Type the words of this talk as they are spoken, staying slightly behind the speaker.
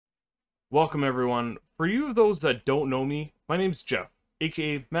Welcome, everyone. For you of those that don't know me, my name's Jeff,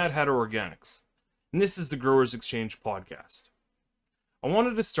 aka Mad Hatter Organiks, and this is the Growers Exchange podcast. I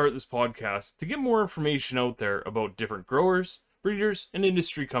wanted to start this podcast to get more information out there about different growers, breeders, and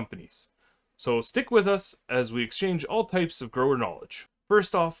industry companies. So stick with us as we exchange all types of grower knowledge.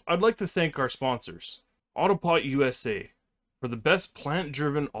 First off, I'd like to thank our sponsors, Autopot USA, for the best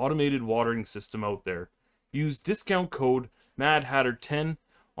plant-driven automated watering system out there. Use discount code MADHATTER10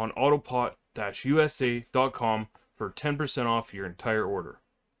 on autopot-usa.com for 10% off your entire order.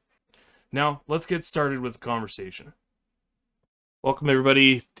 Now, let's get started with the conversation. Welcome,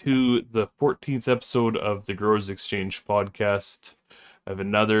 everybody, to the 14th episode of the Growers Exchange podcast. I have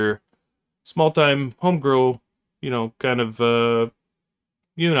another small-time home grow, kind of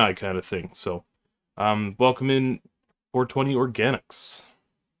you and I kind of thing. So, welcome in 420 Organiks.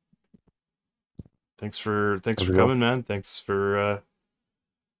 Thanks for coming, man. Thanks for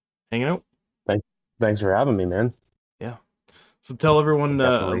hanging out. Thanks for having me, man. Yeah. So tell everyone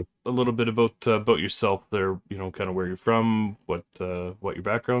Definitely. a little bit about yourself there, kind of where you're from, what your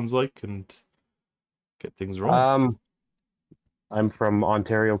background's like, and get things rolling. I'm from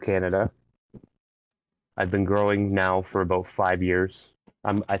Ontario, Canada. I've been growing now for about 5 years.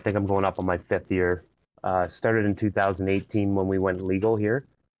 I think I'm going up on my fifth year. Started in 2018 when we went legal here,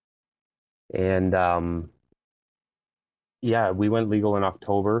 and yeah, we went legal in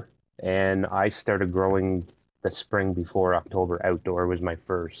October, and I started growing the spring before October. Outdoor was my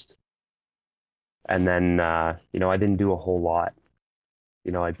first, and then I didn't do a whole lot.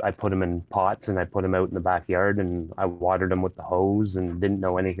 I put them in pots and I put them out in the backyard and I watered them with the hose and didn't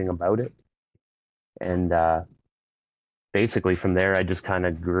know anything about it. And basically from there, I just kind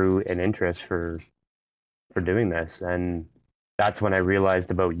of grew an interest for doing this. And that's when I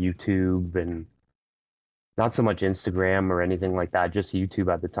realized about YouTube and not so much Instagram or anything like that, just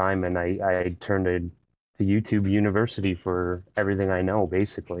YouTube at the time. And I turned to YouTube University for everything I know,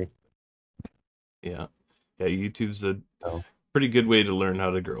 basically. Yeah, YouTube's a So pretty good way to learn how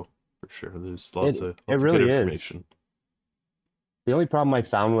to grow for sure. There's it it lots of good really is. information. The only problem I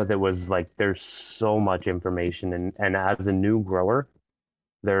found with it was like there's so much information and as a new grower,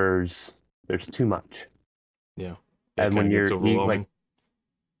 there's too much. Yeah, it And kind when of gets you're like overwhelming.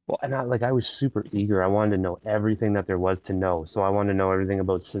 well, and I was super eager. I wanted to know everything that there was to know. So I wanted to know everything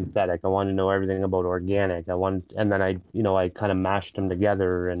about synthetic. I wanted to know everything about organic. And then I kind of mashed them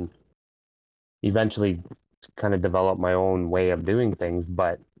together and eventually kind of developed my own way of doing things.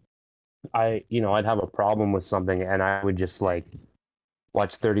 But I'd have a problem with something and I would just like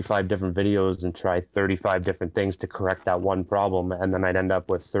watch 35 different videos and try 35 different things to correct that one problem, and then I'd end up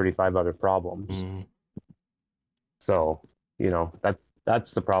with 35 other problems. Mm, So,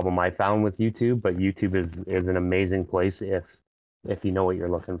 that's the problem I found with YouTube, but YouTube is an amazing place if you know what you're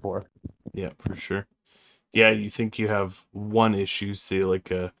looking for. yeah, for sure. Yeah, you think you have one issue, say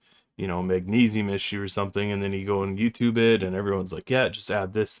like a magnesium issue or something, and then you go on YouTube it and everyone's like, yeah, just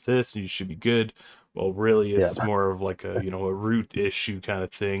add this and you should be good. Well, really Yeah. it's more of like a a root issue kind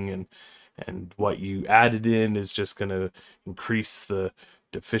of thing, and what you added in is just going to increase the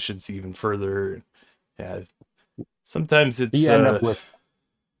deficiency even further. Yeah, sometimes it's You end up with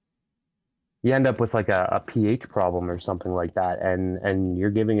you end up with like a pH problem or something like that, and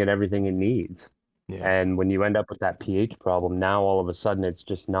you're giving it everything it needs. yeah. And when you end up with that pH problem, now all of a sudden it's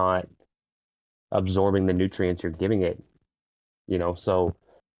just not absorbing the nutrients you're giving it, so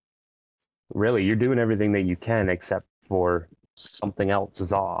really you're doing everything that you can except for something else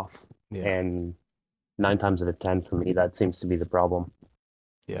is off. Yeah. And nine times out of 10 for me, that seems to be the problem.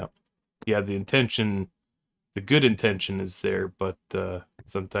 Yeah. Yeah, the good intention is there, but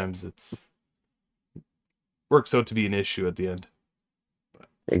sometimes it's works out to be an issue at the end.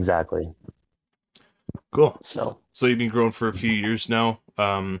 Exactly. Cool. So, So you've been growing for a few years now.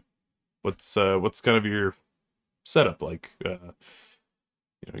 What's kind of your setup like?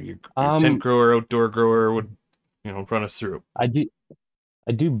 Your tent um, grower, outdoor grower. Would run us through? I do,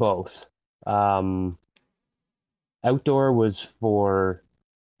 I do both. Um, Outdoor was more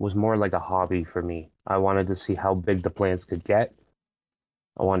like a hobby for me. I wanted to see how big the plants could get.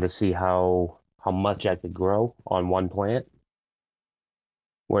 I wanted to see how much I could grow on one plant.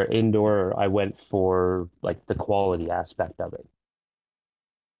 Where indoor, I went for like the quality aspect of it.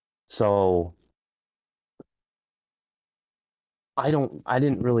 So I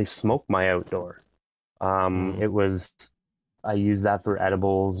didn't really smoke my outdoor. Mm, It was I use that for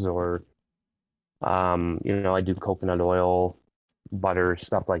edibles or I do coconut oil, butter,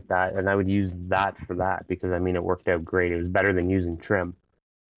 stuff like that, and I would use that for that because I mean it worked out great. It was better than using trim.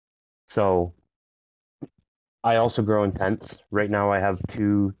 So I also grow in tents. Right now I have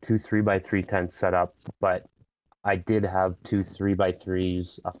two 3x3 tents set up, but I did have two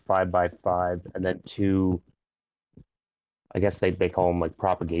 3x3s, a 5x5, and then two, I guess they call them like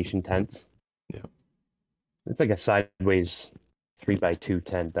propagation tents. Yeah. It's like a sideways 3x2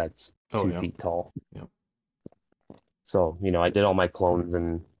 tent that's Oh, two yeah. feet tall. Yeah. So, I did all my clones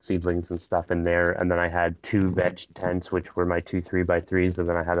and seedlings and stuff in there. And then I had two veg tents, which were my two 3x3s. And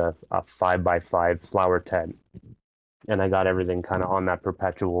then I had a 5x5 flower tent. And I got everything kind of on that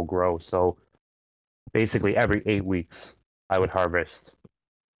perpetual grow. So basically every 8 weeks, I would harvest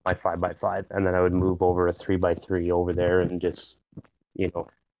my 5x5. And then I would move over a 3x3 over there and just, you know,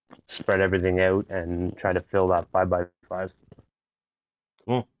 spread everything out and try to fill that 5x5.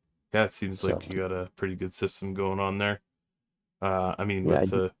 Cool. Yeah, it seems So, like you got a pretty good system going on there. I mean, yeah, I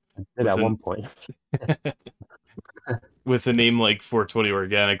did with at an one point. with a name like 420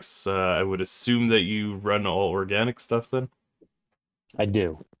 Organics, I would assume that you run all organic stuff then. I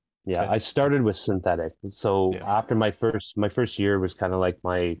do. Yeah, Okay. I started with synthetic. So Yeah. after my first year was kind of like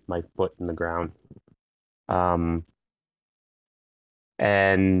my foot in the ground. Um,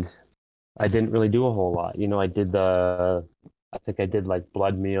 and I didn't really do a whole lot. I think I did like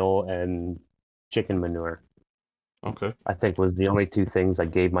blood meal and chicken manure. Okay. I think was the only two things I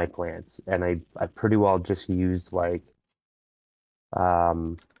gave my plants. And I pretty well just used like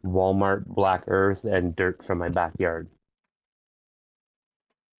Walmart black earth and dirt from my backyard.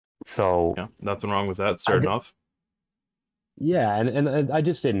 So Yeah. Nothing wrong with that I starting off. Yeah, and I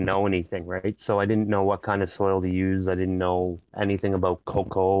just didn't know anything, right? So I didn't know what kind of soil to use. I didn't know anything about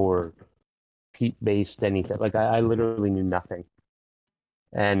cocoa or peat-based anything. Like I literally knew nothing.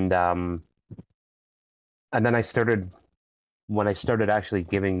 And and then when I started actually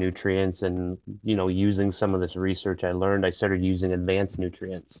giving nutrients and using some of this research I learned, I started using advanced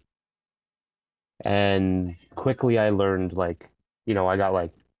nutrients. And quickly I learned like, I got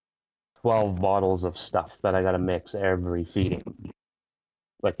like 12 bottles of stuff that I got to mix every feeding,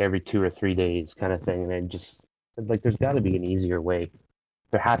 like every 2 or 3 days kind of thing. And I just like, there's got to be an easier way.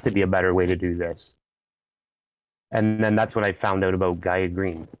 There has to be a better way to do this. And then that's when I found out about Gaia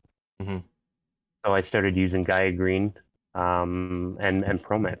Green. Hmm. So I started using Gaia Green, and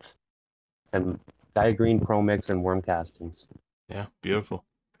Promix, and Gaia Green, Promix, and worm castings. Yeah. Beautiful.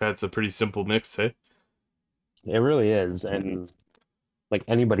 That's a pretty simple mix, hey? It really is, and like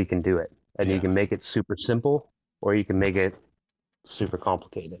anybody can do it, and you Yeah. can make it super simple, or you can make it super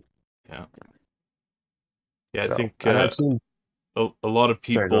complicated. Yeah. Yeah. I So, think and I've seen. a lot of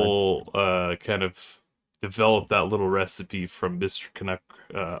Sorry, go ahead. people kind of develop that little recipe from Mr. Canuck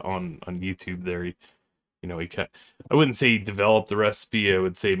on YouTube there. He can I wouldn't say he developed the recipe. I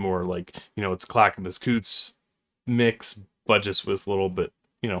would say more like, it's Clackamas Coots mix, but just with a little bit,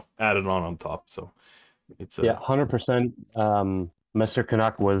 added on top. So it's Yeah, a 100%. Mr.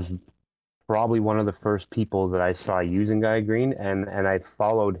 Canuck was probably one of the first people that I saw using Gaia Green, and I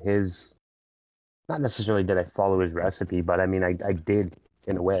followed his. Not necessarily did I follow his recipe, but I mean I did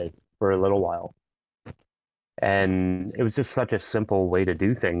in a way for a little while. yeah, And it was just such a simple way to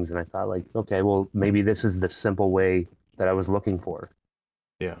do things. And I thought like, okay, well maybe this is the simple way that I was looking for.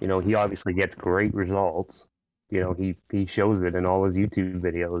 yeah, He obviously gets great results. He shows it in all his YouTube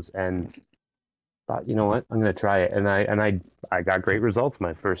videos and thought, you know what, I'm gonna try it. And I got great results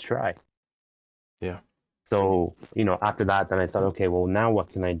my first try. yeah, So, after that, then I thought, okay, well, now what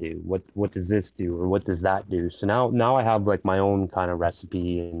can I do? What does this do, or what does that do? So now I have like my own kind of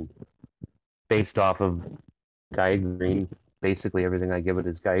recipe and based off of Gaia Green. Basically, everything I give it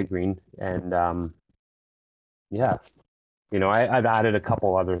is Gaia Green, and yeah, I've added a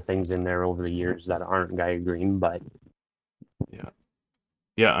couple other things in there over the years that aren't Gaia Green, but yeah.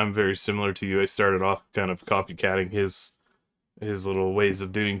 Yeah, I'm very similar to you. I started off kind of copycatting his little ways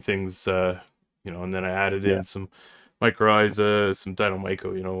of doing things, and then I added yeah, in some mycorrhiza, some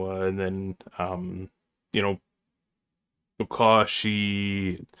dynamyco, and then you know,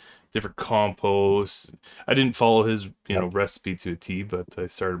 bokashi, different compost. I didn't follow his, yep, recipe to a T, but I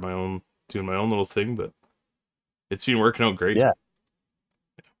started doing my own little thing, but it's been working out great. yeah,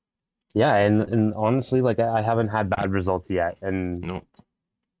 yeah, and honestly, like I haven't had bad results yet, and No,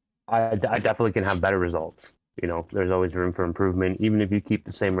 I definitely can have better results. There's always room for improvement, even if you keep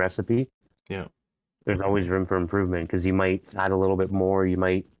the same recipe. yeah, There's always room for improvement because you might add a little bit more, you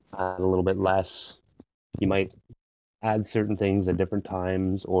might add a little bit less, you might add certain things at different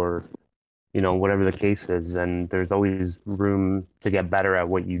times, or whatever the case is. And there's always room to get better at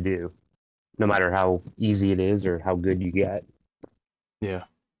what you do, no matter how easy it is or how good you get. yeah,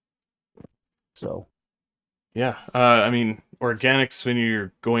 So, yeah. I mean, organics when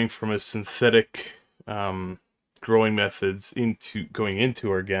you're going from a synthetic, growing methods into going into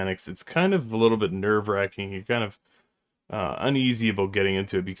organics, it's kind of a little bit nerve wracking. You're kind of uneasy about getting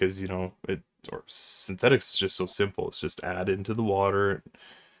into it because it or synthetics is just so simple. It's just add into the water,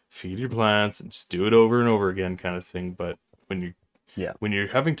 feed your plants, and just do it over and over again, kind of thing. But when you Yeah. when you're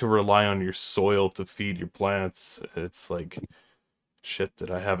having to rely on your soil to feed your plants, it's like, shit,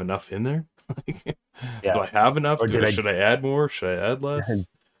 did I have enough in there? Like, do Yeah. I have enough? Or did I Should I add more? Should I add less?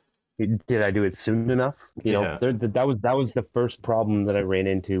 did I do it soon enough? Yeah. That was the first problem that I ran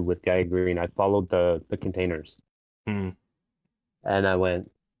into with Gaia Green. I followed the containers Hmm. and I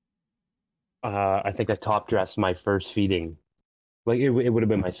went. I think I top dressed my first feeding. Like it would have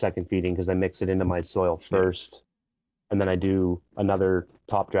been my second feeding because I mix it into my soil Yeah. first, and then I do another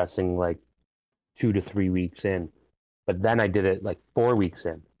top dressing like 2 to 3 weeks in. But then I did it like 4 weeks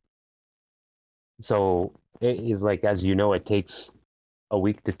in. So like as you know, it takes a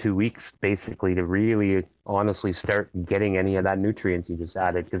week to 2 weeks basically to really honestly start getting any of that nutrients you just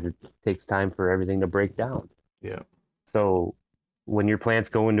added because it takes time for everything to break down. Yeah. So when your plants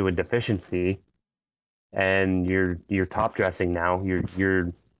go into a deficiency and you're top dressing now,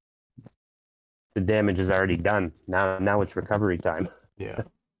 you're the damage is already done. Now it's recovery time. Yeah.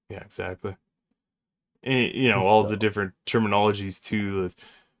 Yeah. Exactly. And, all the So different terminologies too. The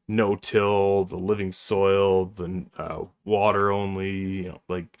no-till, the living soil, the water only.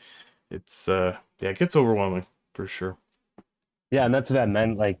 Like it's yeah, it gets overwhelming for sure. yeah, and that's what I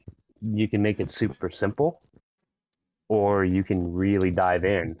meant. Like you can make it super simple or you can really dive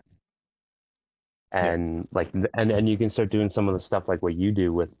in Yeah. and and you can start doing some of the stuff like what you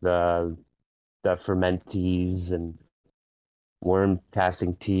do with the ferment teas and worm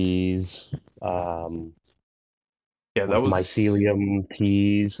casting teas, Yeah. That with was mycelium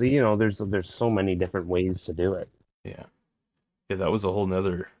teas. There's so many different ways to do it. yeah. Yeah. That was a whole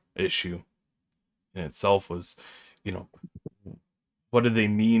nother issue in itself. Was you know what do they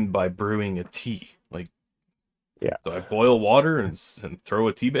mean by brewing a tea? Like, Yeah, do I boil water and throw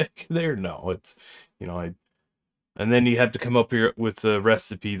a tea bag there? No, it's I and then you have to come up here with a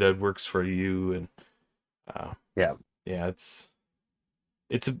recipe that works for you and uh, yeah, yeah,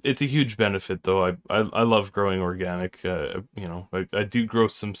 it's a huge benefit though. I love growing organic. I do grow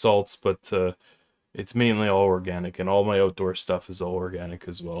some salts, but it's mainly all organic, and all my outdoor stuff is all organic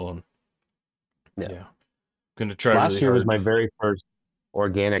as well. And yeah. yeah, I'm gonna try Last really year was hard. my very first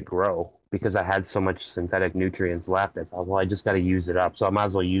organic grow because I had so much synthetic nutrients left. I thought, well, I just got to use it up. So I might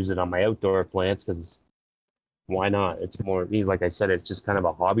as well use it on my outdoor plants because why not? It's more, like I said, it's just kind of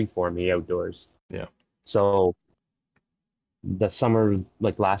a hobby for me outdoors. Yeah, So the summer,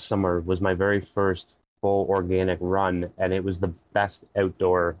 like last summer, was my very first full organic run, and it was the best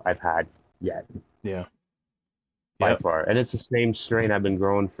outdoor I've had yet yeah, by yeah. far. And it's the same strain I've been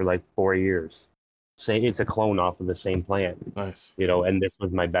growing for like 4 years. Same, it's a clone off of the same plant, Nice. and this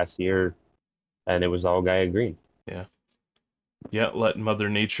was my best year, and it was all Gaia Green. Yeah, yeah. Let Mother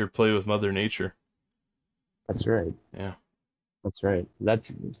Nature play with Mother Nature. That's right. Yeah, That's right.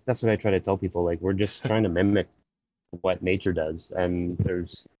 That's what I try to tell people. Like we're just trying to mimic what nature does, and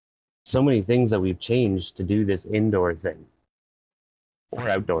there's so many things that we've changed to do this indoor thing or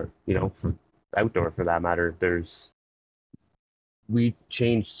outdoor. For outdoor for that matter. We've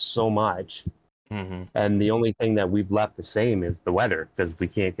changed so much, hmm, and the only thing that we've left the same is the weather because we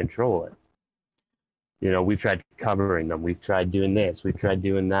can't control it. We've tried covering them. We've tried doing this. We've tried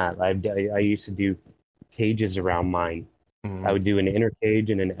doing that. I used to do cages around mine. I hmm. would do an inner cage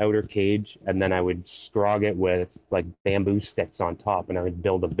and an outer cage, and then I would scrog it with like bamboo sticks on top, and I would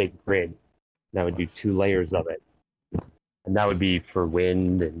build a big grid. And I would do Nice. 2 layers of it, and that would be for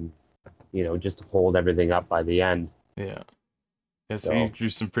wind and just to hold everything up by the end. Yeah, yeah. So you So drew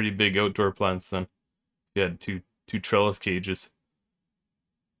some pretty big outdoor plants then. You had two trellis cages.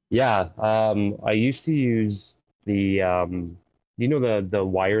 yeah, I used to use the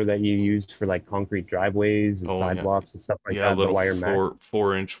wire that you used for like concrete driveways and Oh yeah, sidewalks and stuff like yeah. A that, the little wire mesh.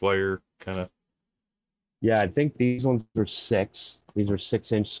 4-inch wire kind of. Yeah, I think these ones were six. These were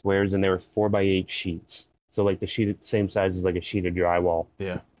 6-inch squares, and they were 4x8 sheets. So like the sheet, same size as like a sheet of drywall.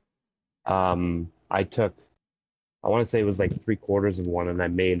 Yeah, I took, I want to say it was like 3/4 of one, and I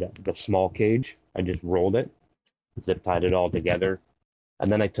made the small cage. I just rolled it, zip tied it all together,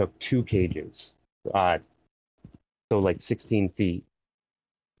 and then I took 2 cages, uh, so like 16 feet,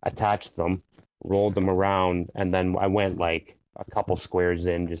 attached them, rolled them around, and then I went like a couple squares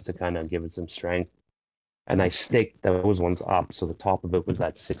in just to kind of give it some strength. And I staked those ones up so the top of it was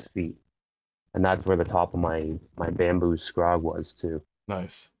at 6 feet. And that's where the top of my bamboo scrog was too.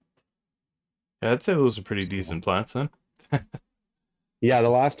 nice. Yeah, I'd say those are pretty So, decent plants then. yeah, the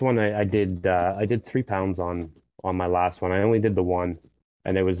last one I did 3 pounds on my last one. I only did the one,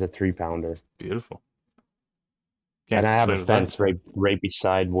 and it was a 3 pounder. Beautiful. Can't And I have a complain with that. fence right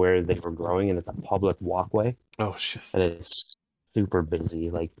beside where they were growing, and it's a public walkway, Oh shit. and it's super busy.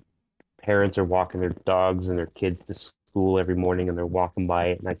 Like parents are walking their dogs and their kids to school every morning, and they're walking by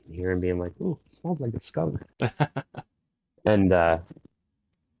it, and I can hear them being like, "Ooh, it smells like a skunk." And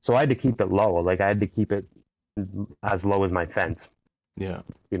so I had to keep it low. Like I had to keep it as low as my fence. Yeah.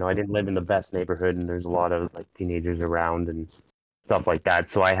 I didn't live in the best neighborhood, and there's a lot of like teenagers around and stuff like that.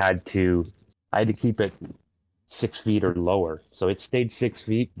 So I had to keep it 6 feet or lower. So it stayed 6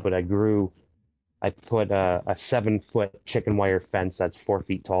 feet, but I put a 7 foot chicken wire fence that's 4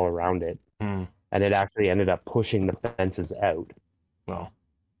 feet tall around it. Hmm. And it actually ended up pushing the fences out. Well,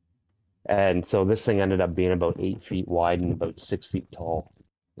 And so this thing ended up being about 8 feet wide and about 6 feet tall.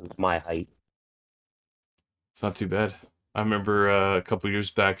 It was my height. it's not too bad. I remember a couple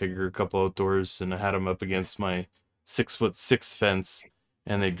years back, I grew a couple outdoors, and I had them up against my 6'6" fence,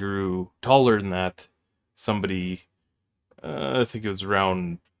 and they grew taller than that. Somebody, I think it was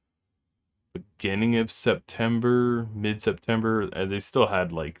around beginning of September, mid September, and they still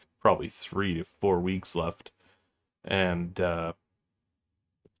had like probably 3 to 4 weeks left. And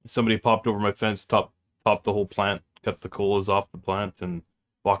somebody popped over my fence, topped the whole plant, cut the colas off the plant, and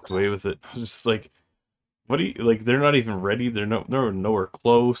walked away with it. I was just like, "What do you like? They're not even ready. They're nowhere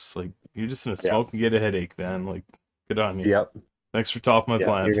close. Like you're just gonna Yeah. smoke and get a headache, man. Like, good on you. Yep. Thanks for topping my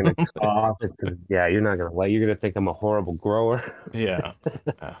Yeah. You're plant." gonna cough. Yeah, you're not gonna like. You're gonna think I'm a horrible grower. Yeah,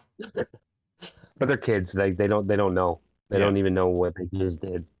 yeah, But they're kids. They don't know. They yeah, don't even know what they just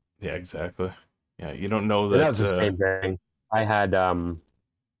did. yeah. Exactly. Yeah, you don't know And that was that. the same thing. I had um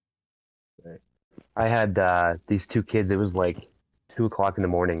I had these two kids. It was like 2 o'clock in the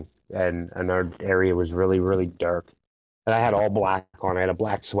morning, and our area was really, really dark. And I had all black on. I had a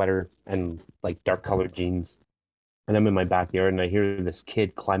black sweater and like dark colored jeans. And I'm in my backyard, and I hear this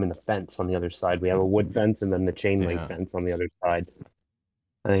kid climbing the fence on the other side. We have a wood fence and then the chain link Yeah, fence on the other side.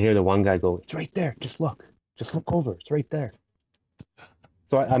 And I hear the one guy go, "It's right there. Just look. Just look over. It's right there."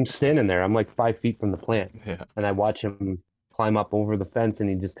 So I'm standing there. I'm like 5 feet from the plant, yeah, and I watch him climb up over the fence, and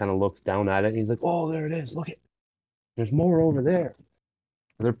he just kind of looks down at it. And he's like, "Oh, there it is. Look it. There's more over there."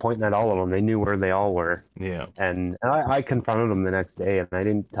 And they're pointing at all of them. They knew where they all were, yeah, and I confronted him the next day, and I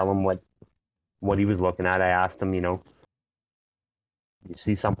didn't tell him what he was looking at. I asked him, "You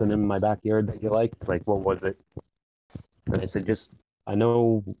see something in my backyard that you like? Like, what was it?" And I said, "Just I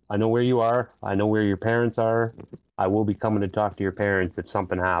know where you are. I know where your parents are. I will be coming to talk to your parents if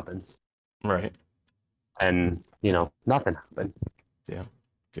something happens." right. And nothing happened. Yeah,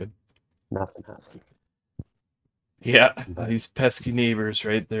 good. Nothing happened. Yeah, But these pesky neighbors,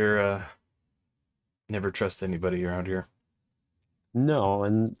 right? They're never trust anybody around here. no,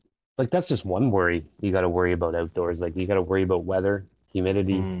 and like that's just one worry you got to worry about outdoors. Like you got to worry about weather,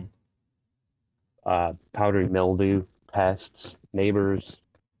 humidity, Mm, powdery mildew, pests, neighbors.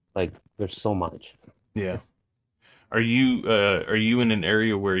 Like there's so much. yeah. Are you in an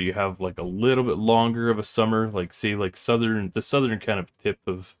area where you have like a little bit longer of a summer, like say like the southern kind of tip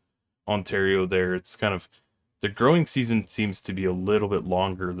of Ontario there? It's kind of the growing season seems to be a little bit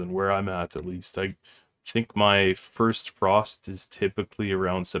longer than where I'm at least. I think my first frost is typically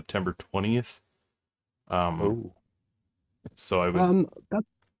around September 20th. Um, Oh, so I would,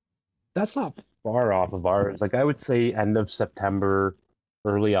 that's not far off of ours. Like I would say end of September,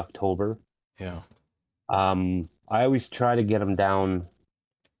 early October. yeah, I always try to get them down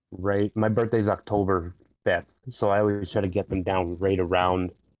right. My birthday's October 5th, so I always try to get them down right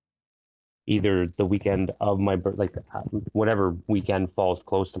around either the weekend of my birth, like whatever weekend falls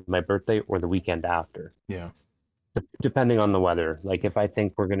close to my birthday, or the weekend after, yeah, depending on the weather. Like if I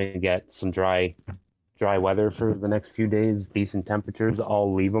think we're gonna get some dry weather for the next few days, decent temperatures,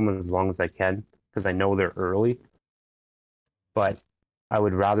 I'll leave them as long as I can because I know they're early. But I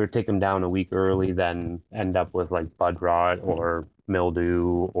would rather take them down a week early than end up with like bud rot or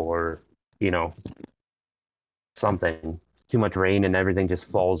mildew or you know something. Too much rain and everything just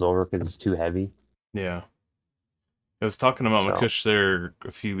falls over because it's too heavy. yeah. I was talking about my So Kush there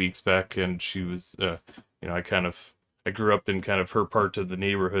a few weeks back, and she was, I grew up in kind of her part of the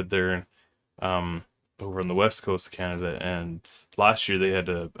neighborhood there, and over on the west coast of Canada. And last year they had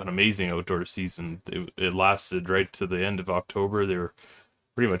an amazing outdoor season. It lasted right to the end of October. They were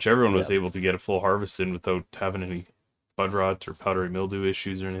pretty much everyone yeah, was able to get a full harvest in without having any bud rot or powdery mildew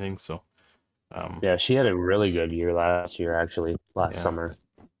issues or anything. So, um, yeah, she had a really good year last year, actually, last yeah, summer.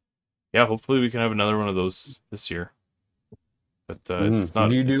 yeah. Hopefully we can have another one of those this year. But it's Do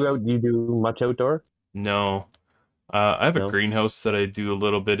not. you do It's out? Do you do much outdoor? no. I have a No. greenhouse that I do a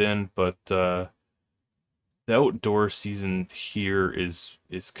little bit in, but the outdoor season here is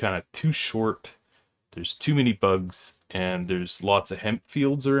kind of too short. There's too many bugs, and there's lots of hemp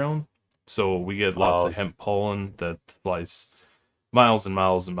fields around. So we get lots of Oh, hemp pollen that flies miles and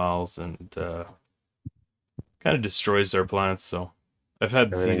miles and miles, and kind of destroys our plants. So I've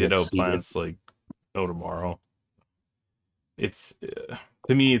had everything seeded gets out seeded. plants like no tomorrow. It's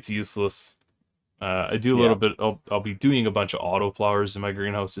to me it's useless. I do a little Yeah. bit. I'll be doing a bunch of auto flowers in my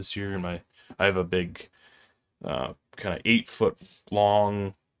greenhouse this year. And I have a big kind of 8 foot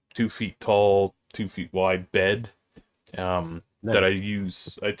long, 2 feet tall, 2 feet wide bed that I Nice.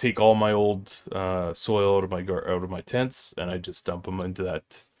 use. I take all my old soil out of my tents and I just dump them into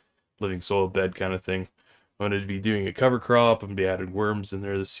that living soil bed kind of thing. I'm going to be doing a cover crop. I'm going to be adding worms in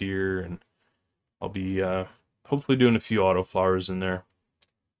there this year, and I'll be hopefully doing a few auto flowers in there.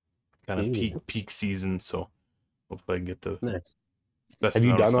 Kind of Beauty. peak season, so hopefully I can get the Nice. best Have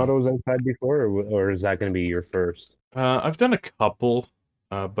you amount of done sun. autos outside before, or is that going to be your first? I've done a couple,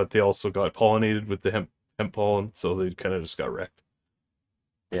 but they also got pollinated with the hemp pollen, so they kind of just got wrecked.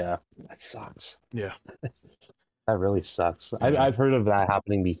 Yeah, that sucks. Yeah, That really sucks. yeah, I've heard of that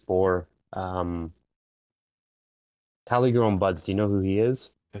happening before. Tally Grown Buds, do you know who he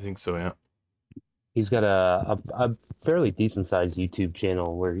is? I think so. Yeah, He's got a fairly decent sized YouTube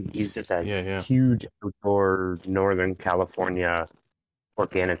channel where he's just a yeah, huge outdoor Northern California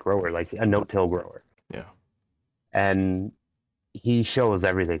organic grower, like a no-till grower. yeah, And he shows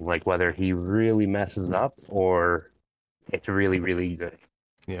everything, like whether he really messes up or it's really, really good.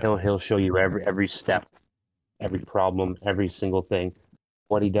 yeah, He'll show you every step, every problem, every single thing,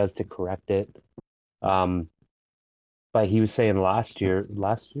 what he does to correct it. Um, but he was saying last year,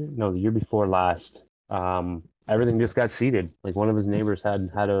 no, the year before last, everything just got seeded. Like one of his neighbors had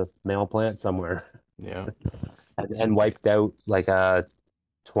a male plant somewhere yeah. and wiped out like a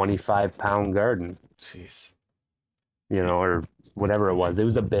 25-pound garden, Jeez. or whatever it was. It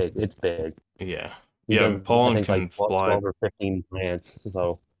was it's big. Yeah, He yeah. does, I Pollen think, like can 12, fly. 12 or 15 plants.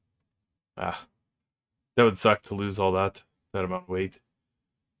 So Ah, that would suck to lose all that amount of weight.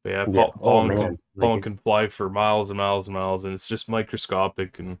 But yeah, yeah. Oh man, like pollen can fly for miles and miles and miles, and it's just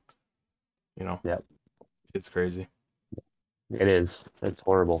microscopic, and you know yeah, it's crazy. it is. It's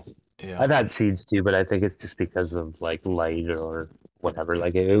horrible. Yeah, I've had seeds too, but I think it's just because of like light or whatever.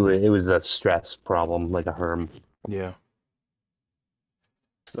 Like it was a stress problem, like a herm. yeah,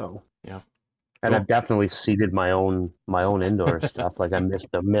 So, yeah. and Well, I've definitely seeded my own indoor stuff. Like I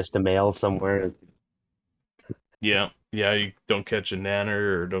missed a mail somewhere. yeah, yeah. You don't catch a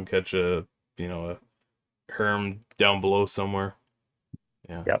nanner or don't catch a herm down below somewhere.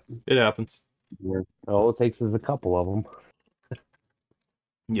 Yeah, Yep. it happens. Yeah. All it takes is a couple of them.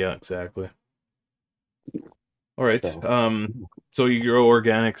 Yeah, exactly. All right. So, So you grow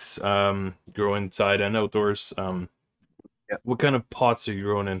organics, grow inside and outdoors. yep. What kind of pots are you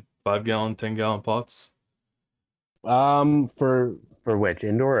growing in? 5 gallon, 10 gallon pots? For which,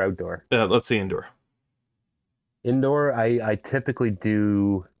 indoor or outdoor? Let's say indoor. Indoor, I typically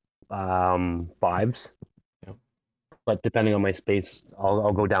do fives, Yeah. but depending on my space,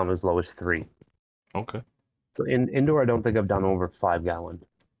 I'll go down as low as three. Okay. So indoor, I don't think I've done over 5 gallon.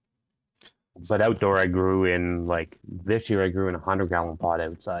 But outdoor, I grew in like this year, I grew in a 100-gallon pot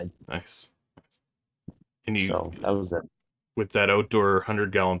outside. Nice. And you, So that was it. with that outdoor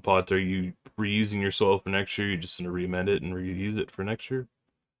 100 gallon pot, are you reusing your soil for next year? You're just gonna remend it and reuse it for next year?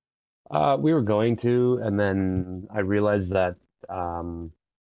 We were going to, and then I realized that um,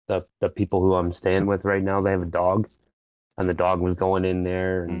 the people who I'm staying with right now, they have a dog, and the dog was going in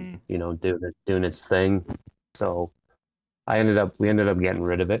there and Mm, doing its thing. So we ended up getting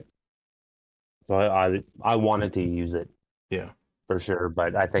rid of it. So I wanted to use it yeah. for sure,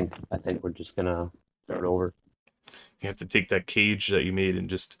 but I think we're just gonna start over. You have to take that cage that you made and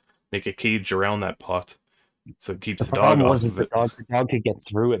just make a cage around that pot so it keeps The the dog problem off was is of it. the dog could get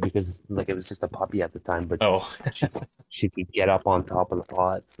through it because like it was just a puppy at the time, but Oh, she she could get up on top of the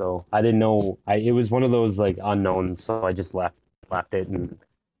pot. So I didn't know. It was one of those like unknowns, so I just left it and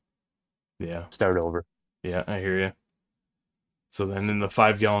yeah. started over. Yeah, I hear you. So then in the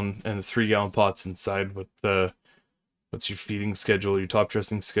 5 gallon and the 3 gallon pots inside, what's your feeding schedule, your top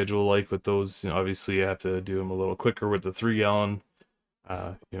dressing schedule like with those? Obviously, you have to do them a little quicker with the 3 gallon.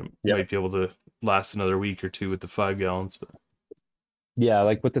 You Yep. might be able to last another week or two with the 5 gallons, but Yeah,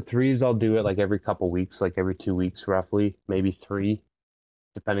 like with the threes, I'll do it like every couple weeks, like every 2 weeks roughly, maybe three,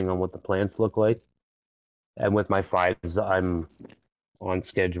 depending on what the plants look like. And with my fives, I'm on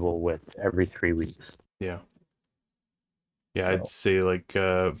schedule with every 3 weeks. yeah. Yeah, I'd So say like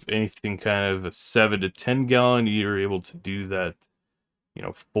anything kind of a 7 to 10 gallon, you're able to do that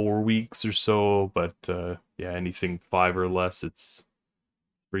 4 weeks or so. But yeah, anything 5 or less, it's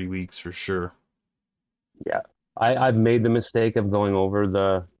 3 weeks for sure. Yeah. I've made the mistake of going over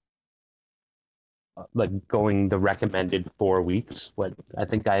the like going the recommended 4 weeks. What I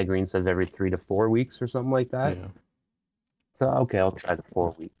think Gaia Green says every 3 to 4 weeks or something like that. Yeah, So okay, I'll try the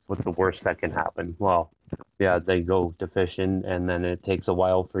 4 weeks. What's the worst that can happen? Well, yeah, they go deficient and then it takes a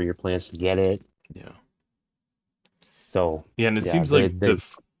while for your plants to get it. yeah, So yeah. And it yeah, seems like the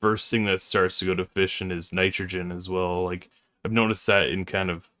first thing that starts to go deficient is nitrogen as well. Like I've noticed that in kind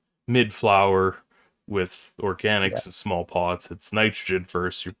of mid flower with yeah, organics and small pots, it's nitrogen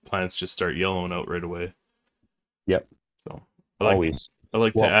first. Your plants just start yellowing out right away. yep, So I like always. I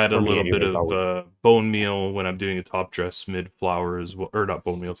like to Well, add a for me little bit anyways, of always bone meal when I'm doing a top dress mid flower as well, or not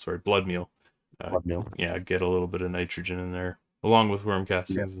bone meal, sorry, blood meal. Uh, love milk. yeah, get a little bit of nitrogen in there along with worm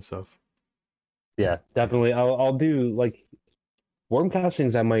Yeah. castings and stuff. Yeah, definitely. I'll do like worm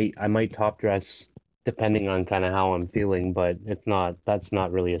castings. I might top dress depending on kind of how I'm feeling, but that's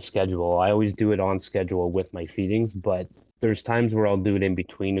not really a schedule. I always do it on schedule with my feedings, but there's times where I'll do it in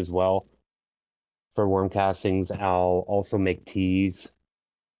between as well. For worm castings, I'll also make teas.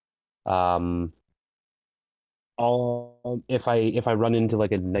 Um, I'll if I run into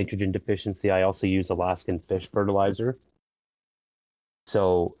like a nitrogen deficiency, I also use Alaskan fish fertilizer.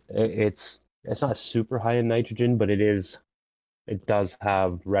 So it's not super high in nitrogen, but it does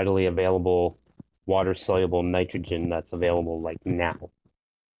have readily available water soluble nitrogen that's available like now.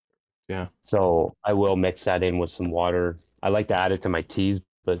 Yeah, So I will mix that in with some water. I like to add it to my teas,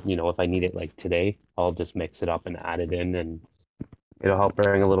 but if I need it like today, I'll just mix it up and add it in, and it'll help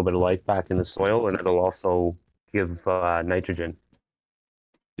bring a little bit of life back in the soil, and it'll also give nitrogen.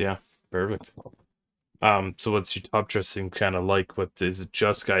 yeah, perfect. So what's your top dressing kind of like? What is it?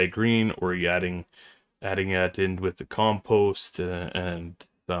 Just Gaia Green, or are you adding that in with the compost and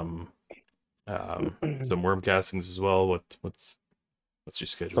some worm castings as well? What's your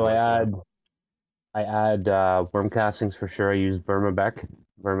schedule So I like with that? add I add worm castings for sure. I use Vermabec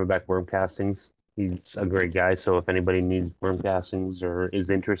worm castings. He's a great guy. So if anybody needs worm castings or is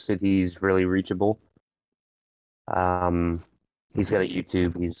interested, he's really reachable. Um, he's got a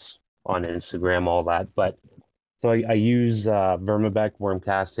YouTube. He's on Instagram, all that. But so I use Vermabec worm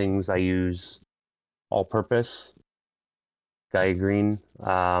castings. I use all-purpose Gaia Green.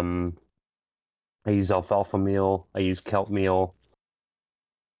 I use alfalfa meal. I use kelp meal.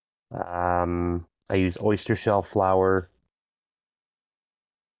 I use oyster shell flour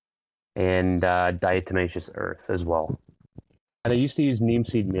and diatomaceous earth as well. And I used to use neem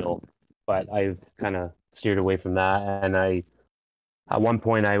seed meal, but I've kind of steered away from that. And at one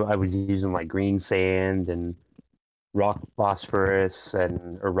point, I was using like green sand and rock phosphorus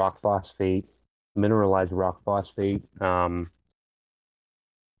or rock phosphate, mineralized rock phosphate.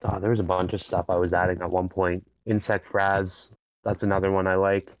 There was a bunch of stuff I was adding at one point. Insect frass, that's another one I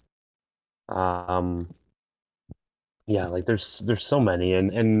like. Um, yeah, like there's so many,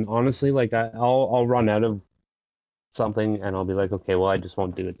 and honestly, like I'll run out of something, and I'll be like, okay, well, I just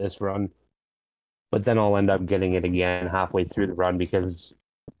won't do it this run. But then I'll end up getting it again halfway through the run because,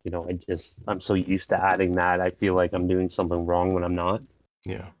 I'm so used to adding that. I feel like I'm doing something wrong when I'm not.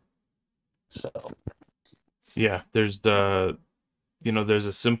 Yeah, So, yeah. There's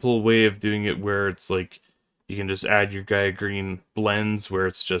a simple way of doing it where it's like you can just add your Gaia Green blends where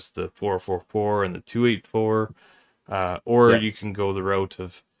it's just the 444 and the 284, or yeah. you can go the route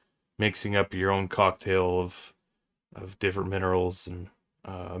of mixing up your own cocktail of different minerals and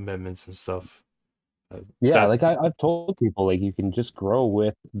amendments and stuff. Yeah, That like I've told people, like you can just grow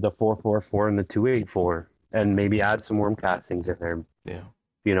with the 444 and the 284 and maybe add some worm castings in there, yeah,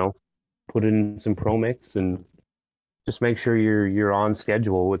 you know, put in some pro mix and just make sure you're on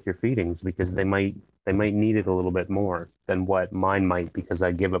schedule with your feedings because they might need it a little bit more than what mine might because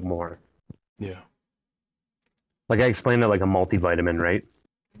I give it more. yeah, Like I explained it like a multivitamin, right?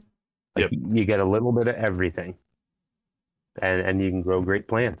 Like yep, you get a little bit of everything and you can grow great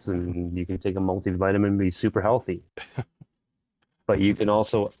plants and you can take a multivitamin and be super healthy. But you can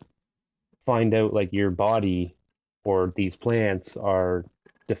also find out like your body or these plants are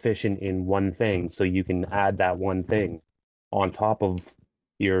deficient in one thing. So you can add that one thing on top of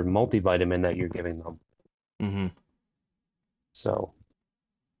your multivitamin that you're giving them. mm-hmm, So,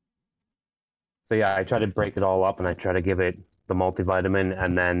 so yeah, I try to break it all up and I try to give it the multivitamin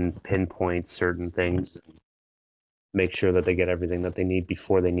and then pinpoint certain things, make sure that they get everything that they need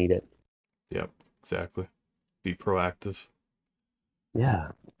before they need it. yep, exactly. Be proactive.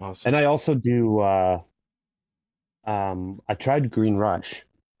 Yeah. Awesome. And I also do I tried Green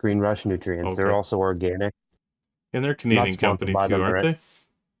Rush nutrients. They're Okay. also organic. And they're a Not Canadian sponsored company by too, them aren't or they?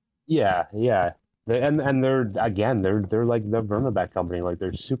 yeah, yeah. And they're again they're like the Vermabec company. Like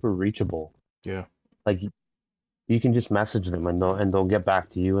they're super reachable. Yeah. Like you can just message them and they'll get back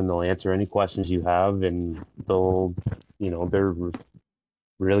to you and they'll answer any questions you have and they'll they're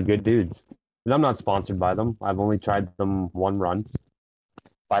really good dudes. And I'm not sponsored by them. I've only tried them one run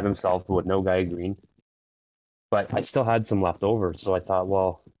by themselves with no guy green, but I still had some left over. So I thought,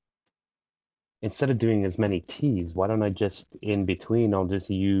 well, instead of doing as many teas, why don't I just in between, I'll just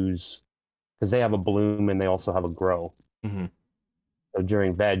use because they have a bloom and they also have a grow. Hmm. So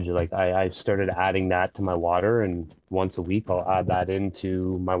during veg, like I started adding that to my water, and once a week I'll add that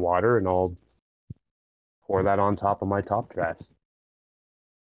into my water and I'll pour that on top of my top dress.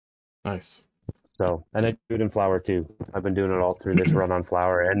 Nice. So, and I do it in flower too. I've been doing it all through this run on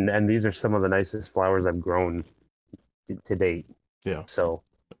flower, and these are some of the nicest flowers I've grown to date. Yeah. So,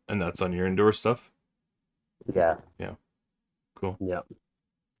 And that's on your indoor stuff? yeah, Yeah. Cool. yeah.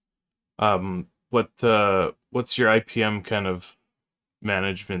 What's your IPM kind of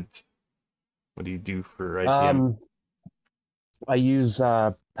management? What do you do for IPM? Um, I use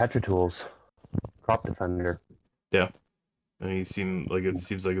Petra Tools Crop Defender. Yeah. And it seems like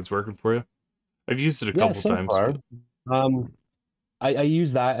it's working for you. I've used it a Yeah, couple so times, far. but I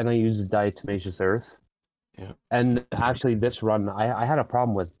use that and I use diatomaceous earth. yeah. And actually, this run, I had a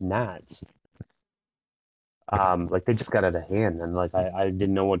problem with gnats. Like they just got out of hand, and like I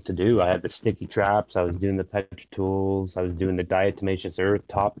didn't know what to do. I had the sticky traps. I was doing the Petra Tools. I was doing the diatomaceous earth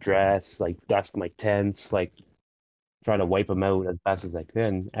top dress, like dust my tents, like try to wipe them out as best as I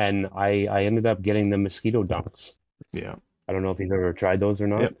can. And I ended up getting the mosquito dunks. Yeah. I don't know if you've ever tried those or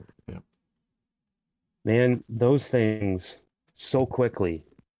not. Yep. Yep. Man, those things so quickly,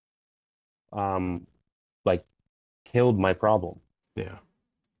 um, like killed my problem. Yeah.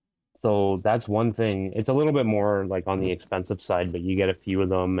 So that's one thing. It's a little bit more like on the expensive side, but you get a few of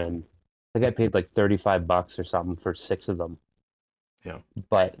them, and I think I paid like $35 or something for six of them. Yeah.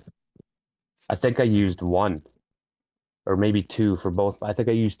 But I think I used one or maybe two for both. I think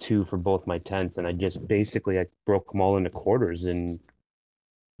I used two for both my tents, and I just basically I broke them all into quarters and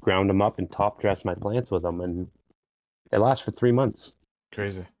ground them up and top dressed my plants with them, and they last for 3 months.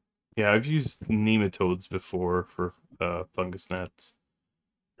 Crazy. Yeah, I've used nematodes before for fungus gnats.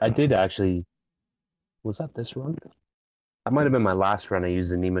 I did Um, actually. Was that this run? That might have been my last run. I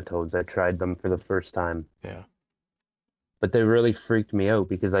used the nematodes. I tried them for the first time. yeah. But they really freaked me out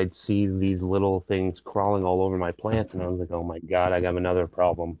because I'd see these little things crawling all over my plants, and I was like, "Oh my God, I have another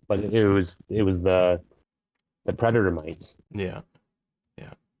problem." But it was the predator mites Yeah.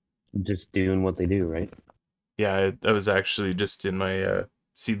 Yeah. just doing what they do, right? Yeah, I was actually just in my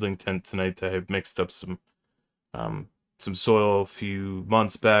seedling tent tonight. I had mixed up um some soil a few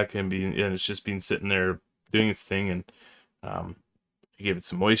months back and it's just been sitting there doing its thing and um I gave it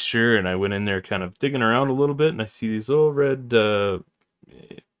some moisture and I went in there kind of digging around a little bit and I see these little red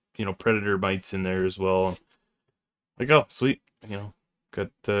predator mites in there as well. Like, oh, sweet, got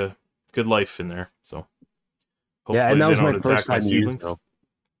good life in there. So Yeah, and hopefully that they was my don't first attack my time using seedlings. them.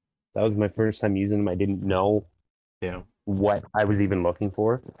 That was my first time using them. I didn't know Yeah. what I was even looking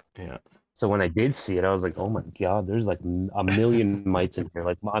for. Yeah. So when I did see it, I was like, "Oh my God, there's like a million mites in here.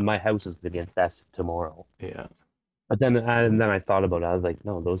 Like my house is gonna get infested tomorrow." Yeah. But then I thought about it. I was like,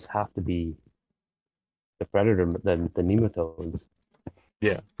 "No, those have to be the predator, the nematodes."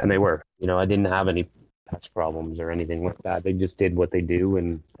 Yeah. And they were. I didn't have any pest problems or anything like that. They just did what they do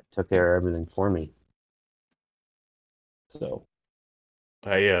and took care of everything for me. So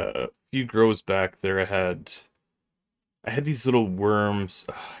A few grows back there I had these little worms.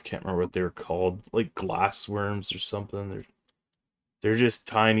 I can't remember what they were called, like glass worms or something. They're just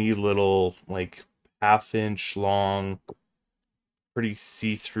tiny little, like half inch long, pretty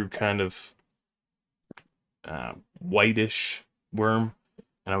see through kind of whitish worm.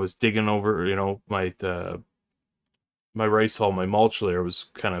 And I was digging over, my rice hull, my mulch layer was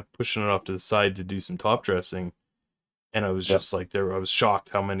kind of pushing it off to the side to do some top dressing. And I was yep, just like there. I was shocked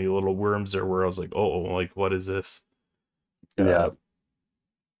how many little worms there were. I was like, oh, like what is this? yeah. Uh,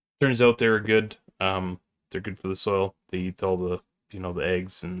 Turns out they're good. They're good for the soil. They eat all the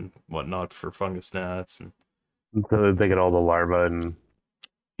eggs and whatnot for fungus gnats, and So they get all the larvae and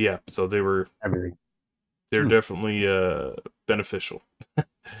yeah, so everything. they're Hmm, definitely beneficial.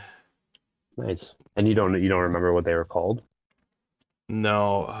 nice. And you don't remember what they were called?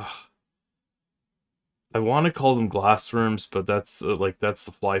 No, I want to call them glassworms, but that's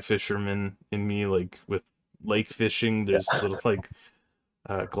the fly fisherman in me. Like with lake fishing, there's Yeah. sort of like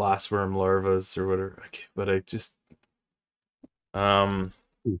glassworm larvas or whatever. But I just um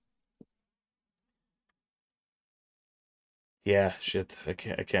Yeah, shit. I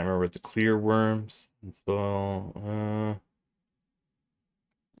can't remember the clear worms. And so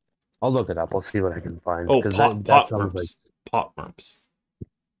I'll look it up. I'll see what I can find oh, because pot that sounds like worms. Pot worms.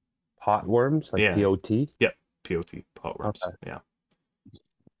 pot worms, like Yeah. POT. Yep. POT, pot worms. Okay, Yeah.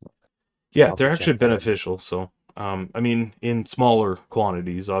 I'll Yeah, have to they're check actually that out. beneficial. So, I mean, in smaller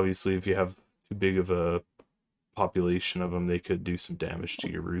quantities, obviously, if you have too big of a population of them, they could do some damage to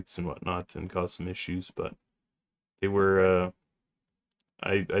your roots and whatnot and cause some issues. But they were,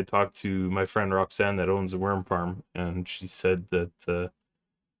 I talked to my friend Roxanne that owns a worm farm, and she said that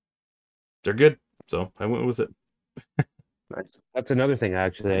they're good. So I went with it. Nice. That's another thing,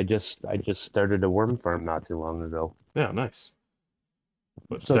 actually. I just started a worm farm not too long ago. Yeah, nice.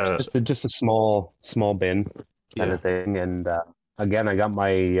 But So just a small bin kind yeah, of thing. And again,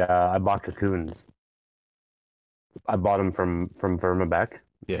 I bought cocoons. I bought them from Vermabec,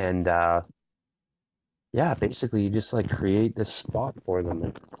 yeah, and yeah, basically you just like create this spot for them.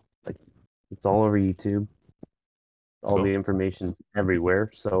 And, like it's all over YouTube. All cool, the information's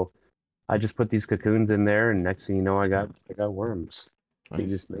everywhere. So I just put these cocoons in there, and next thing you know, I got worms. You nice.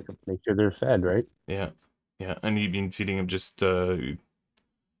 just make sure they're fed, right? Yeah, yeah. And you've been feeding them just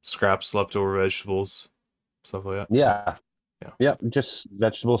scraps, leftover vegetables, stuff like that. Yeah. Yeah, Yep, just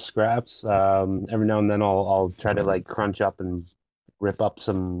vegetable scraps. Every now and then I'll try to like crunch up and rip up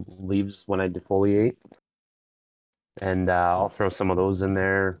some leaves when I defoliate, and I'll throw some of those in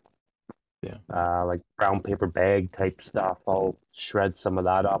there. yeah, Like brown paper bag type stuff. I'll shred some of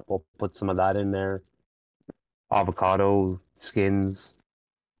that up. I'll put some of that in there. Avocado skins,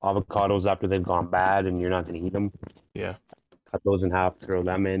 avocados after they've gone bad and you're not gonna eat them. yeah. Cut those in half, throw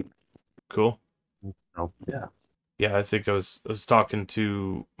them in. Cool. So yeah, Yeah, I think I was talking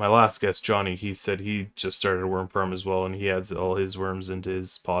to my last guest, Johnny. He said he just started a worm farm as well, and he adds all his worms into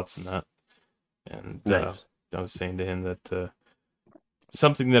his pots and that. And nice. I was saying to him that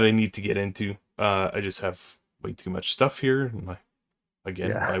something that I need to get into. I just have way too much stuff here. And my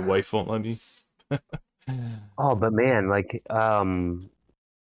Yeah. wife won't let me. Oh, but man, like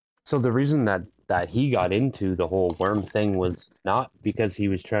so the reason that he got into the whole worm thing was not because he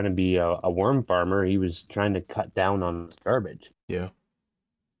was trying to be a worm farmer. He was trying to cut down on garbage. Yeah.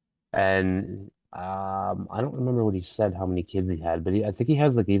 And I don't remember what he said, how many kids he had, but I think he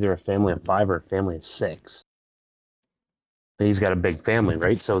has like either a family of five or a family of six. And he's got a big family,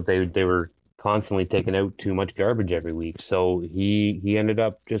 right? So they were constantly taking out too much garbage every week. So he ended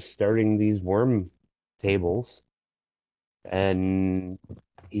up just starting these worm tables, and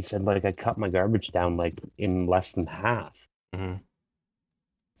he said like I cut my garbage down like in less than half. Hmm.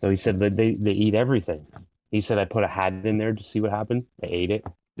 So he said that they eat everything. He said I put a hat in there to see what happened. They ate it.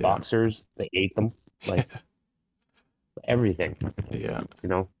 Yeah. Boxers, they ate them. Like everything. Yeah. You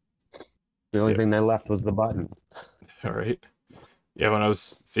know, the only Yeah. thing they left was the button. All right. Yeah, when I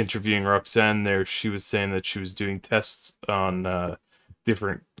was interviewing Roxanne there, she was saying that she was doing tests on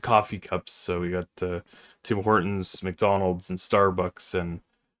different coffee cups. So we got Tim Hortons, McDonald's, and Starbucks, and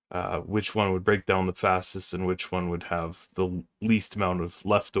which one would break down the fastest and which one would have the least amount of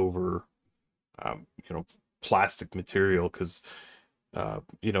leftover, um, you know, plastic material. Because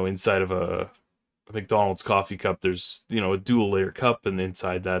inside of a McDonald's coffee cup, there's a dual layer cup, and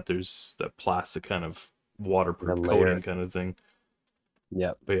inside that there's that plastic kind of The waterproof coating layer. kind of thing.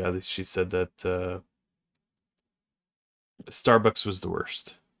 Yep. But yeah, she said that Starbucks was the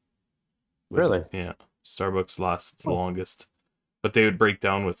worst. Really? Yeah, Starbucks lasted the Oh. longest, but they would break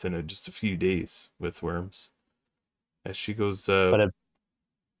down within just a few days with worms. As she goes, But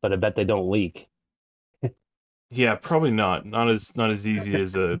I bet they don't leak. yeah, probably not as easy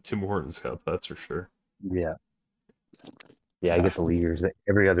as a Tim Hortons cup, that's for sure. Yeah. Yeah, I Yeah, get the leaders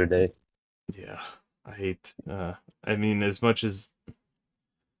every other day. yeah, I hate. I mean, as much as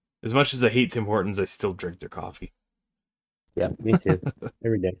I hate Tim Hortons, I still drink their coffee. Yeah, me too.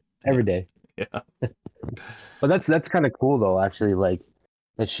 Every day. Yeah, Every day. yeah, But that's kind of cool though, actually, like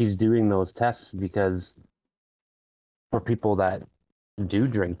that she's doing those tests because for people that do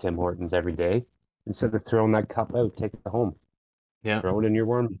drink Tim Hortons every day, instead of throwing that cup out, take it home, yeah, throw it in your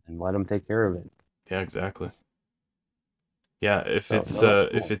worm and let them take care of it. yeah, exactly. Yeah, if So it's no,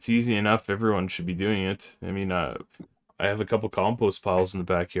 that's uh if cool. it's easy enough, everyone should be doing it. I mean, I have a couple compost piles in the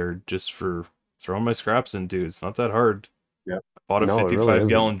backyard just for throwing my scraps into. It's not that hard. Yeah. I bought a No, it really 55 isn't.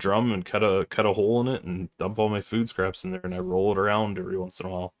 gallon drum and cut a hole in it and dump all my food scraps in there, and I roll it around every once in a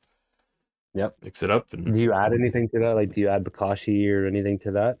while. Yep. Mix it up and Do you add anything to that? Like, do you add bokashi or anything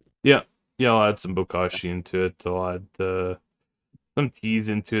to that? yeah. Yeah, I'll add some bokashi into it. I'll add some teas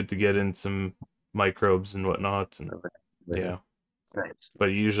into it to get in some microbes and whatnot, and Okay. yeah. Nice. But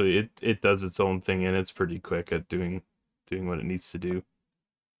usually it does its own thing, and it's pretty quick at doing doing what it needs to do.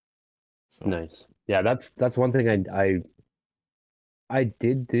 So Nice. Yeah, that's one thing I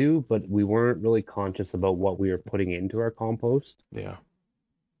did do, but we weren't really conscious about what we were putting into our compost. yeah,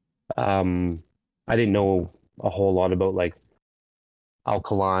 Um, I didn't know a whole lot about like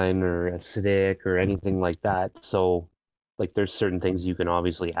alkaline or acidic or anything like that. So like there's certain things you can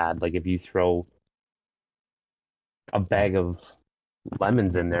obviously add. Like if you throw a bag of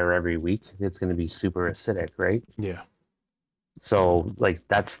lemons in there every week, it's going to be super acidic, right? yeah, So like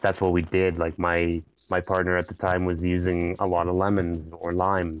that's what we did. Like my partner at the time was using a lot of lemons or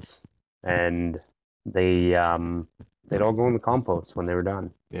limes, and they'd all go in the compost when they were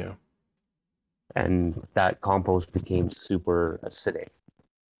done, yeah, and that compost became super acidic,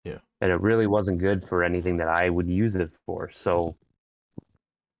 yeah, and it really wasn't good for anything that I would use it for. So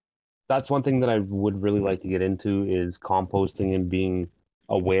that's one thing that I would really like to get into is composting and being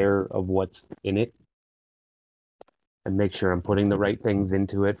aware of what's in it and make sure I'm putting the right things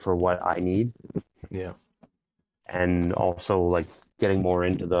into it for what I need. yeah, And also like getting more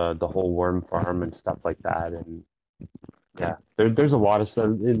into the whole worm farm and stuff like that. And yeah, there's a lot of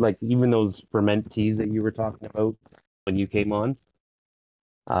stuff. Like even those ferment teas that you were talking about when you came on.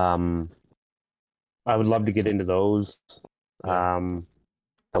 Um, I would love to get into those. yeah. Um,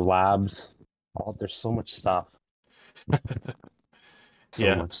 the labs. Oh, there's so much stuff. So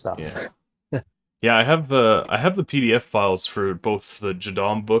Yeah, much stuff. yeah. Yeah, I have the PDF files for both the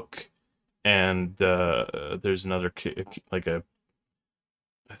Jadam book and there's another like a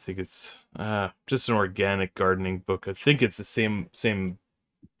I think it's just an organic gardening book. I think it's the same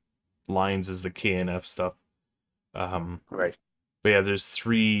lines as the KNF stuff. Um, Right. but yeah, there's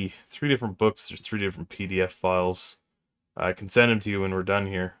three different books. There's three different PDF files. I can send them to you when we're done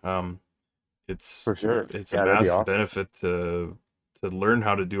here. It's For sure. it's a Yeah, that'd be massive awesome. benefit to learn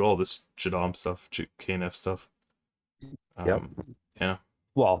how to do all this Jadam stuff, KNF stuff. Yep. Yeah,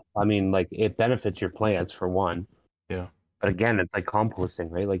 Well, I mean, like it benefits your plants for one. yeah, But again, it's like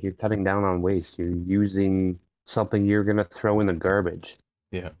composting, right? Like you're cutting down on waste. You're using something you're gonna throw in the garbage,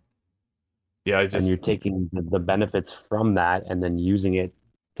 yeah, yeah. I and just you're taking the benefits from that and then using it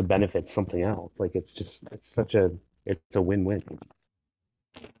to benefit something else. Like it's just it's a win-win.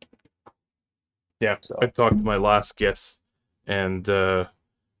 yeah. I So talked to my last guest and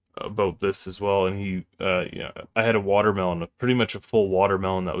about this as well, and he yeah, I had a watermelon, pretty much a full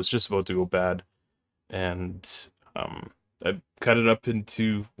watermelon that was just about to go bad, and um, I cut it up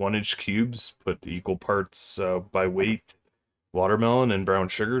into 1 inch cubes, put the equal parts by weight watermelon and brown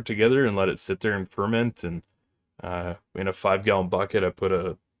sugar together, and let it sit there and ferment. And in a 5 gallon bucket, I put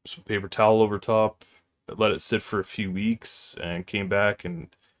some paper towel over top, let it sit for a few weeks, and came back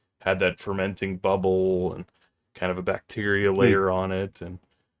and had that fermenting bubble and kind of a bacteria hmm. layer on it. And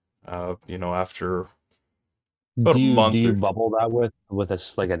after about a Do month you or bubble that with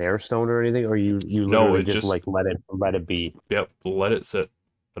like an air stone or anything, or you no, literally it just just like let it be? yep, let it sit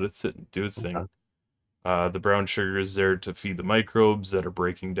and do its thing. Okay. The brown sugar is there to feed the microbes that are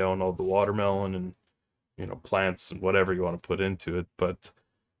breaking down all the watermelon and plants and whatever you want to put into it. But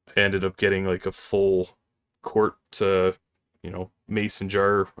I ended up getting like a full quart, mason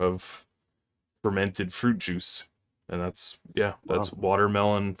jar of fermented fruit juice, and that's Wow.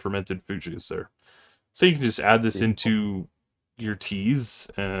 watermelon fermented fruit juice there. So you can just add this Beautiful. into your teas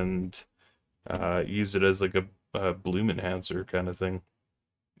and use it as like a bloom enhancer kind of thing.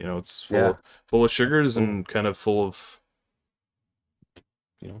 It's Yeah. full of sugars Cool. and kind of full of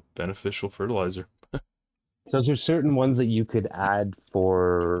beneficial fertilizer. So is there certain ones that you could add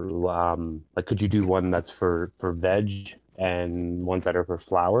for like could you do one that's for veg and ones that are for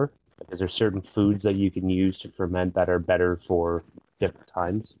flour? Is there certain foods that you can use to ferment that are better for different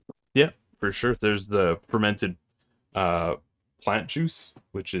times? Yeah, for sure. There's the fermented uh, plant juice,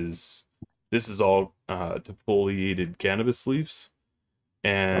 which is this is all defoliated cannabis leaves,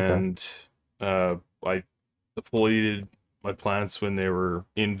 Okay. and I defoliated my plants when they were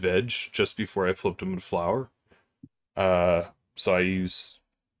in veg just before I flipped them to flower. Uh, so I use,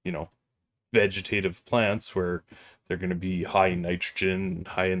 you know, vegetative plants where they're going to be high in nitrogen,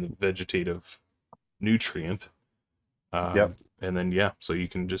 high in the vegetative nutrient. Yep. And then yeah, so you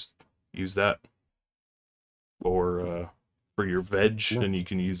can just use that for your veg, No. and you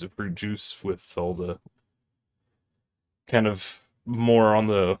can use the fruit juice with all the kind of more on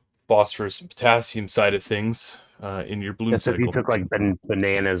the phosphorus and potassium side of things in your Yeah, bloom so if you cycle. took like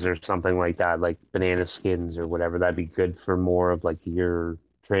bananas or something like that, like banana skins or whatever, that'd be good for more of like your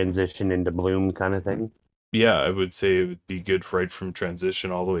transition into bloom kind of thing. Yeah, I would say it would be good right from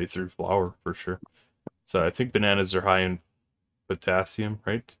transition all the way through flower for sure. So I think bananas are high in potassium,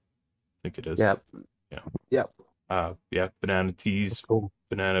 right? I think it is. Yep. Yeah. Yep. Yeah, banana That's teas, cool.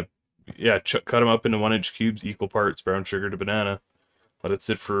 banana. Yeah, cut them up into 1 inch cubes, equal parts brown sugar to banana. Let it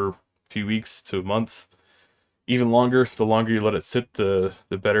sit for a few weeks to a month, even longer. The longer you let it sit, the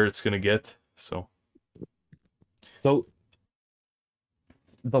better it's gonna get. So So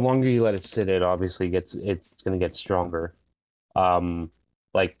the longer you let it sit, it obviously it's gonna get stronger. Um,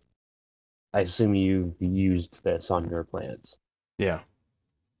 like I assume you've used this on your plants. yeah,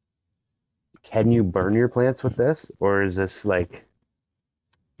 Can you burn your plants with this, or is this like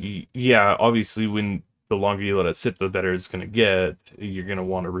yeah. Obviously, when the longer you let it sit, the better it's gonna get. You're gonna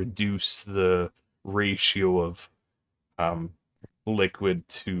want to reduce the ratio of um liquid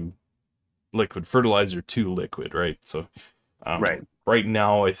to liquid fertilizer to liquid, right? So right? right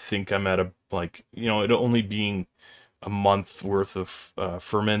now I think I'm at a like it only being a month worth of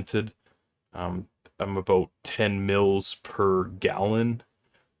fermented. Um, I'm about 10 mils per gallon.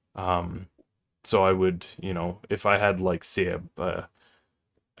 Um, so I would, if I had like say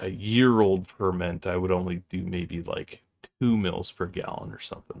a year old ferment, I would only do maybe like 2 mils per gallon or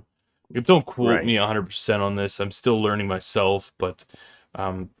something. Don't quote Right. me 100% on this. I'm still learning myself, but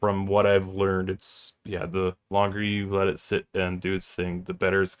from what I've learned, it's yeah, the longer you let it sit and do its thing, the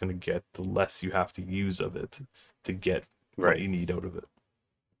better it's going to get, the less you have to use of it to get what Right. you need out of it.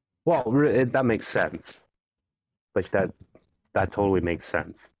 Well, that makes sense. Like that totally makes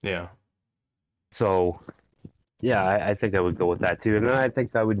sense. Yeah. So yeah, I think I would go with that too. And then I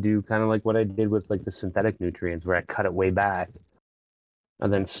think I would do kind of like what I did with like the synthetic nutrients, where I cut it way back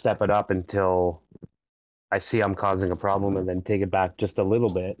and then step it up until I see I'm causing a problem, and then take it back just a little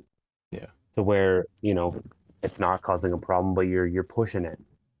bit Yeah. to where it's not causing a problem, but you're pushing it.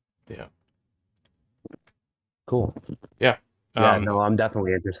 Yeah. Cool. Yeah. Yeah, Um, no, I'm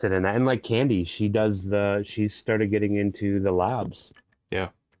definitely interested in that. And like Candy, she started getting into the labs. yeah.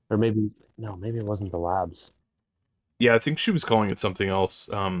 Or maybe, no, maybe it wasn't the labs. Yeah, I think she was calling it something else.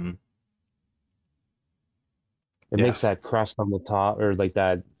 It Yeah. makes that crust on the top, or like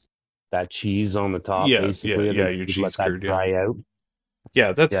that cheese on the top, Yeah, yeah, basically, and yeah, then your you let cheese that curd, yeah. dry out.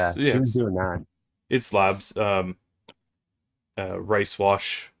 Yeah, Yeah, she was doing that. it's labs. Rice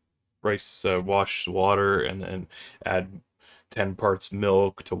wash, rice wash water, and then add 10 parts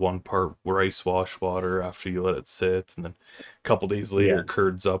milk to 1 part rice wash water after you let it sit, and then a couple days later, Yeah,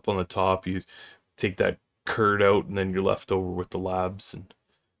 curd's up on the top. You take that curd out, and then you're left over with the labs, and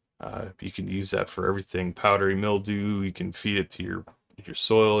you can use that for everything. Powdery mildew, you can feed it to your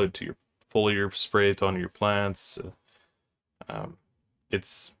soil, to your foliar, spray it on your plants. Um,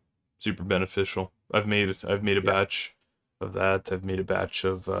 it's super beneficial. I've made a yeah, batch of that. I've made a batch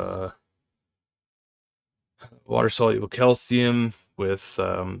of water soluble calcium with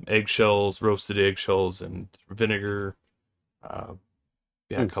eggshells, roasted eggshells, and vinegar. Uh,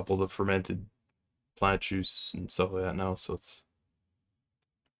 yeah, a Hmm. couple of the fermented plant juice and stuff like that now. So it's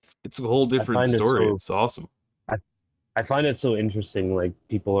a whole I different find it story. so It's awesome. I, I find it so interesting. Like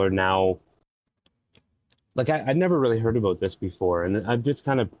people are now like I'd never really heard about this before, and I've just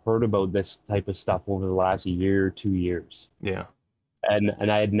kind of heard about this type of stuff over the last year, 2 years, Yeah, and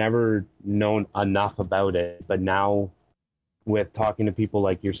I had never known enough about it. But now, with talking to people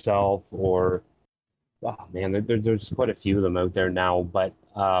like yourself, or oh man, there's quite a few of them out there now. But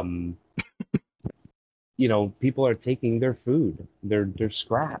people are taking their food, their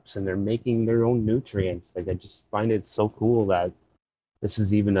scraps, and they're making their own nutrients. Like I just find it so cool that this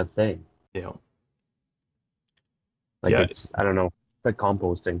is even a thing. yeah, Like yeah, it's I don't know, it's like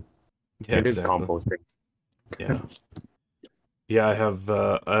composting. yeah. It is Exactly. composting. Yeah. Yeah, I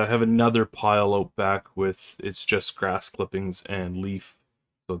have another pile out back with it's just grass clippings and leaf.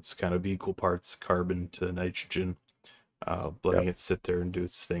 So it's kind of equal parts carbon to nitrogen. Letting Yep. it sit there and do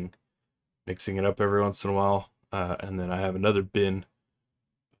its thing, mixing it up every once in a while. And then I have another bin.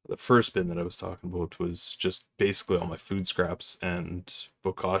 The first bin that I was talking about was just basically all my food scraps and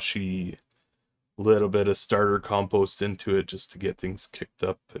bokashi, little bit of starter compost into it just to get things kicked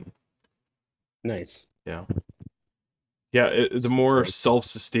up. And Nice. yeah, yeah, the more So,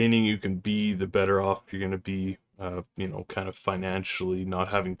 self-sustaining you can be, the better off you're going to be. Kind of financially, not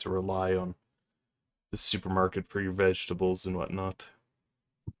having to rely on the supermarket for your vegetables and whatnot.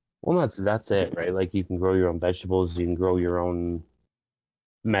 well, that's it, right? Like you can grow your own vegetables, you can grow your own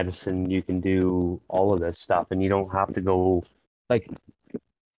medicine, you can do all of this stuff, and you don't have to go like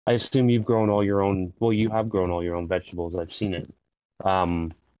I assume you've grown all your own. Well, you have grown all your own vegetables. I've seen it.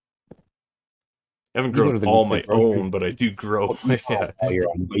 Um, I haven't you go grown to all the my grocery. own, but I do grow. Well, not Yeah, all your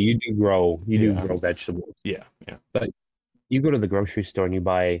own, but you do yeah, grow vegetables. yeah, yeah, But you go to the grocery store and you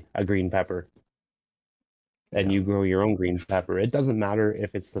buy a green pepper, and yeah, you grow your own green pepper. It doesn't matter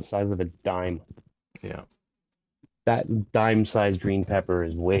if it's the size of a dime. yeah. that dime-sized green pepper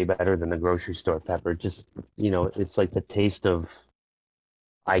is way better than the grocery store pepper. Just, it's like the taste of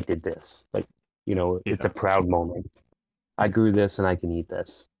I did this. Like, it's a Yeah. proud moment. I grew this and I can eat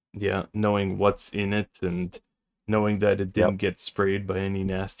this. Yeah, knowing what's in it and knowing that it Yep. didn't get sprayed by any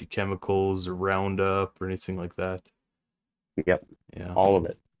nasty chemicals or Roundup or anything like that. Yep. Yeah, All of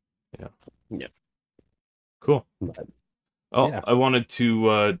it. yeah. Yep. Cool. But Oh, yeah. I wanted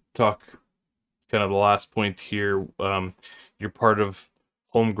to talk kind of the last point here. You're part of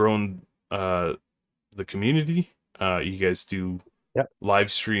Homegrown, uh, the community. You guys do Yep.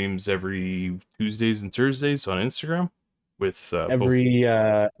 live streams every Tuesdays and Thursdays on Instagram with both.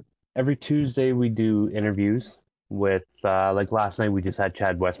 Every Tuesday we do interviews with like last night we just had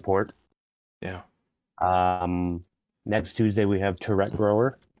Chad Westport. Yeah, Um Next Tuesday we have Tourette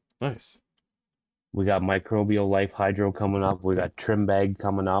Grower. nice. We got Microbial Life Hydro coming up. We got Trim Bag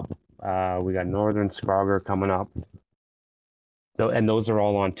coming up. We got Northern Scrogger coming up. So, and those are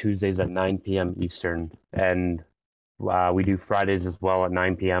all on Tuesdays at 9 p.m. Eastern. And we do Fridays as well at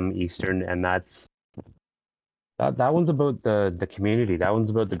 9 p.m. Eastern. And that one's about the community. That one's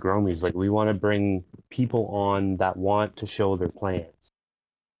about the Gromies. Like we want to bring people on that want to show their plants.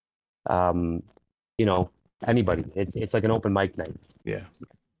 Um, you know, Anybody. It's like an open mic night. Yeah,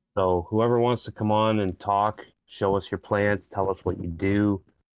 So whoever wants to come on and talk, show us your plants, tell us what you do,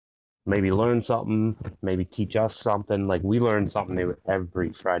 maybe learn something, maybe teach us something. Like we learn something new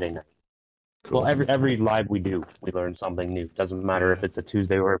every Friday night. Well, cool. every live we do, we learn something new. Doesn't matter if Yeah, it's a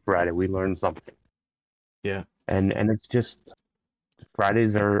Tuesday or a Friday, we learn something. yeah, And it's just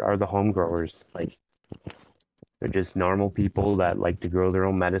Fridays are the home growers. Like they're just normal people that like to grow their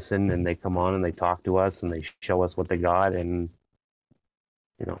own medicine and they come on and they talk to us and they show us what they got and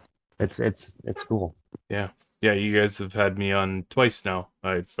you know, it's cool. yeah, yeah. You guys have had me on twice now.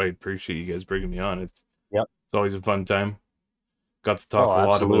 I appreciate you guys bringing me on. Yep. It's always a fun time. Got to Oh, talk a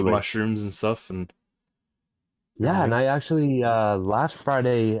lot about absolutely. mushrooms and stuff and Yeah, and everything. I actually last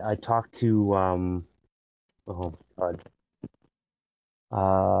Friday I talked to oh God,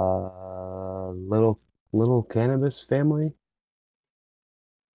 little cannabis family.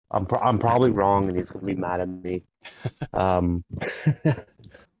 I'm probably wrong, and he's gonna be mad at me. Um,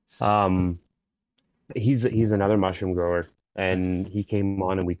 um, he's another mushroom grower, Nice. and he came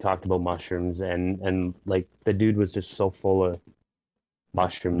on and we talked about mushrooms, and like the dude was just so full of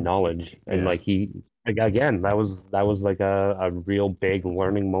mushroom knowledge, and Yeah, like again that was like a real big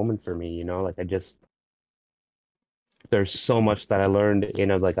learning moment for me. Like I just there's so much that I learned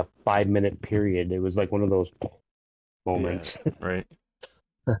in a like a 5 minute period. It was like one of those yeah, moments. right.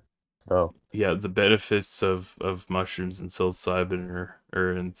 So. Yeah, the benefits of mushrooms and psilocybin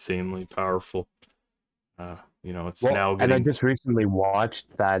are insanely powerful. It's Well, now and I getting. just recently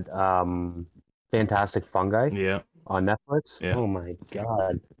watched that Fantastic Fungi Yeah, on Netflix. yeah. Oh my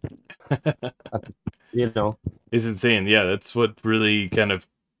God. That's you know, It's insane. Yeah, that's what really kind of,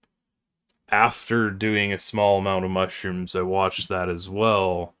 after doing a small amount of mushrooms, I watched that as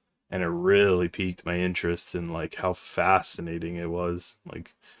well, and it really piqued my interest in like how fascinating it was,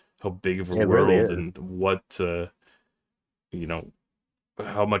 like how big of a it really world is. and what you know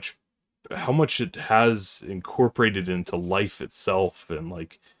how much it has incorporated into life itself, and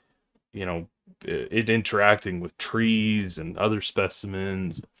like it interacting with trees and other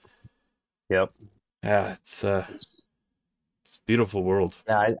specimens. Yep. Yeah, it's a beautiful world.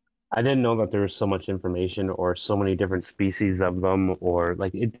 Yeah, I didn't know that there was so much information or so many different species of them or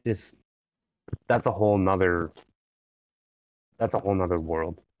like it just that's a whole nother that's a whole nother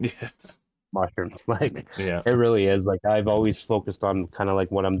world. Yeah, Mushrooms. Like yeah, it really is. Like I've always focused on kind of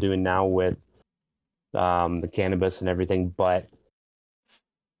like what I'm doing now with the cannabis and everything, but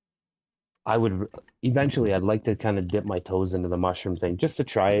I would eventually I'd like to kind of dip my toes into the mushroom thing just to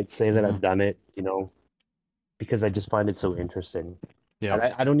try it, say that hmm, I've done it, because I just find it so interesting. yeah, And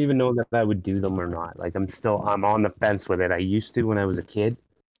I don't even know that I would do them or not. Like I'm on the fence with it. I used to when I was a kid,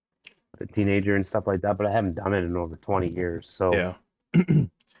 a teenager and stuff like that, but I haven't done it in over 20 years. So yeah.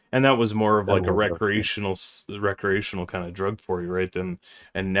 And that was more of that like a will work. recreational kind of drug for you, right? And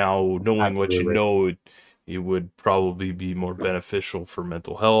now knowing what you Absolutely. know, it would probably be more beneficial for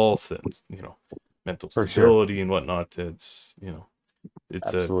mental health and mental For sure. stability and whatnot. It's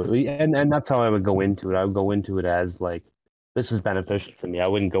a Absolutely. And that's how I would go into it. I would go into it as like this is beneficial for me. I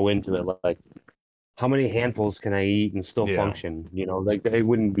wouldn't go into it like how many handfuls can I eat and still yeah, function? Like it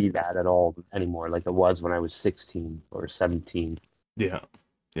wouldn't be that at all anymore, like it was when I was 16 or 17. yeah,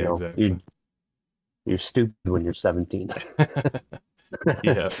 You yeah, know, you exactly. you're stupid when you're 17.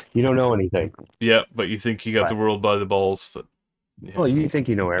 Yeah, You don't know anything. yeah, but you think you got the But world by the balls, but well, yeah, you think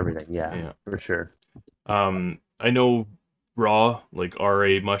you know everything, yeah, yeah. for sure. I know raw, like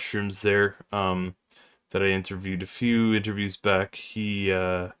RA mushrooms there, that I interviewed a few interviews back. He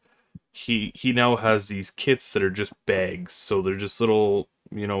now has these kits that are just bags. So they're just little,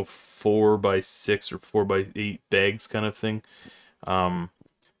 4x6 or 4x8 bags kind of thing. Um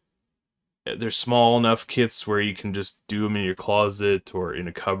they're small enough kits where you can just do them in your closet or in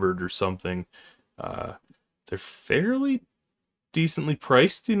a cupboard or something. Uh they're fairly decently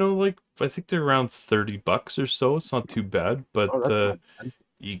priced, like I think they're around $30 or so. It's not too bad, but Oh, that's not bad.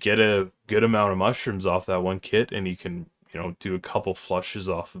 you get a good amount of mushrooms off that one kit, and you can, do a couple flushes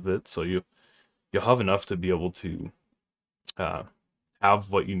off of it, so you'll have enough to be able to uh,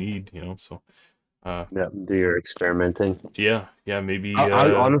 have what you need, So uh, Yeah, do your experimenting. yeah, I, maybe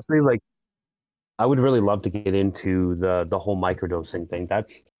I honestly like. I would really love to get into the whole microdosing thing.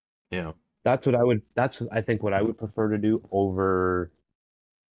 yeah, That's what I would. That's I think what I would prefer to do over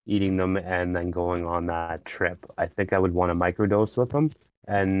eating them and then going on that trip. I think I would want to microdose with them,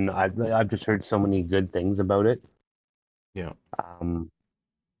 and I've just heard so many good things about it. yeah, Um,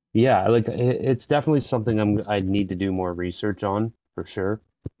 yeah, like it's definitely something I'd need to do more research on for sure.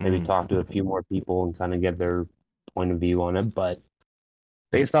 Maybe mm, talk to a few more people and kind of get their point of view on it. But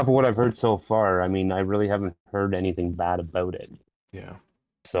based off of what I've heard so far, I mean, I really haven't heard anything bad about it. yeah.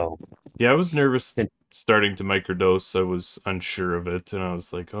 So, Yeah, I was nervous it- starting to microdose. I was unsure of it, and I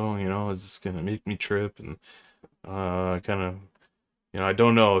was like, oh, is this gonna make me trip? And kind of, I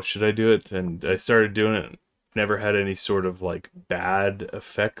don't know, should I do it? And I started doing it. Never had any sort of like bad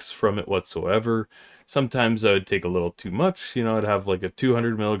effects from it whatsoever. Sometimes I would take a little too much, I'd have like a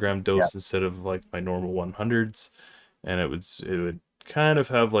 200 milligram yeah, dose instead of like my normal 100s, and it would kind of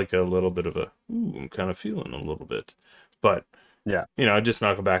have like a little bit of a, ooh, I'm kind of feeling a little bit, but yeah, I just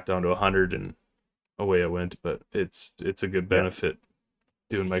knock it back down to 100 and away I went. But it's a good yeah, benefit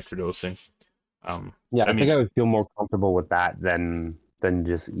doing microdosing. yeah. I I think mean, I would feel more comfortable with that than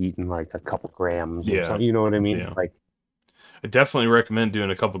just eating like a couple grams or yeah, something. You know what I mean? yeah. Like, I definitely recommend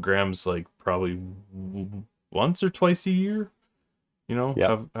doing a couple grams, like probably once or twice a year.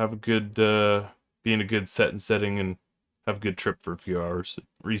 yeah, Have a good be in a good set and setting and have a good trip for a few hours.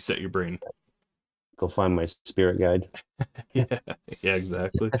 Reset your brain. go find my spirit guide. Yeah, yeah,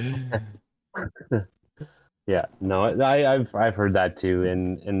 exactly. Yeah, no, I've heard that too,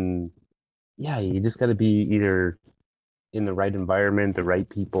 and yeah, you just got to be either in the right environment, the right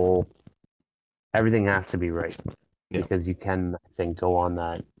people. Everything has to be right Yeah, because you can, I think, go on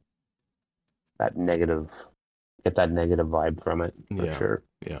that negative, get that negative vibe from it for yeah, sure.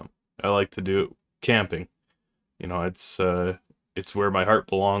 yeah. I like to do it camping. It's where my heart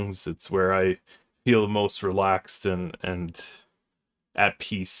belongs. It's where I feel the most relaxed and at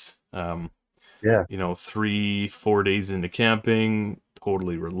peace. 3-4 days into camping,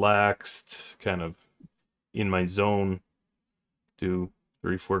 totally relaxed, kind of in my zone, do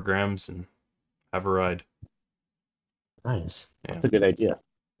 3-4 grams and have a ride. Nice. Yeah, That's a good idea.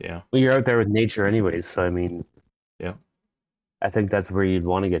 yeah, Well, you're out there with nature anyways, so I mean, yeah, I think that's where you'd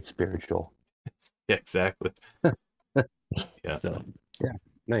want to get spiritual. yeah, exactly. Yeah, So, yeah,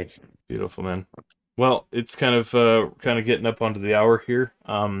 nice. beautiful, man. Well, it's kind of getting up onto the hour here.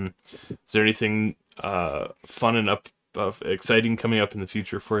 Is there anything fun and exciting coming up in the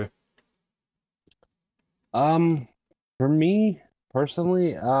future for you? Um, for me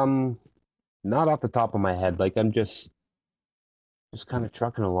personally, not off the top of my head. Like I'm just kind of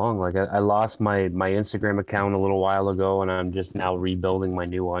trucking along. Like I lost my Instagram account a little while ago, and I'm just now rebuilding my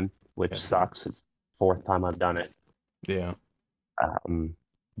new one, which Yeah, sucks. It's fourth time I've done it. yeah. Um,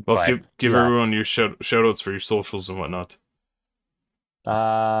 Well, but give yeah, everyone your shout outs for your socials and whatnot.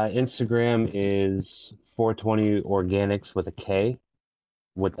 Instagram is 420 Organiks with a K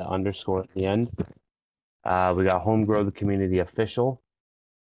with the underscore at the end. We got Home Grow the Community Official.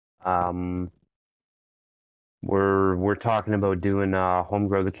 Um, we're talking about doing a Home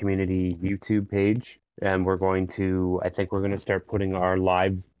Grow the Community YouTube page, and I think we're going to start putting our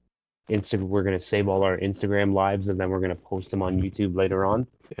live we're going to save all our Instagram lives, and then we're going to post them on YouTube later on.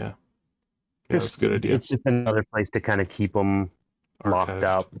 Yeah, yeah, that's a Just good idea. it's just another place to kind of keep them locked Archived.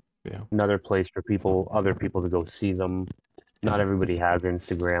 up, Yeah, another place for other people to go see them. Not everybody has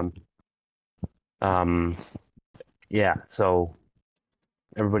Instagram. Um, yeah, so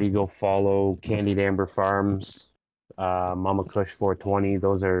everybody go follow Candied Amber Farms, Mama Kush 420.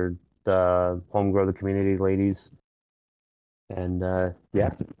 Those are the Home Grow the Community ladies. And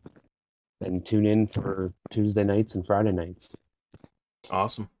yeah, and tune in for Tuesday nights and Friday nights.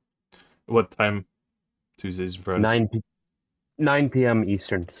 awesome. What time? Tuesdays and Fridays. 9 p 9 p.m.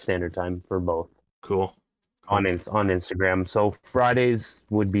 Eastern Standard Time for both. Cool. on Instagram. So Fridays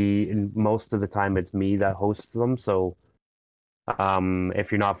would be, and most of the time it's me that hosts them. So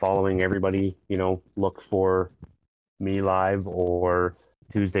if you're not following everybody, look for me live, or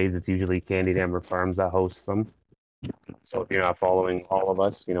Tuesdays it's usually Candy Denver Farms that hosts them. So if you're not following all of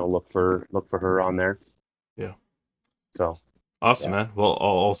us, look for her on there. Yeah. So Awesome, yeah, man. Well, I'll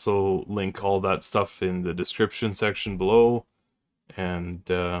also link all that stuff in the description section below. And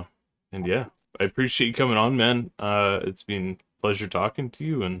yeah, I appreciate you coming on, man. It's been a pleasure talking to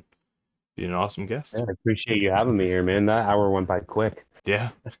you and being an awesome guest. yeah, I appreciate you having me here, man. That hour went by quick.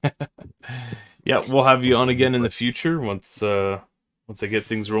 Yeah. Yeah, we'll have you on again in the future once I get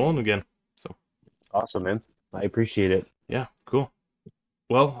things rolling again. So Awesome, man. I appreciate it. yeah, cool.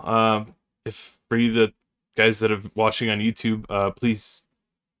 Well, if for you the guys that are watching on YouTube, please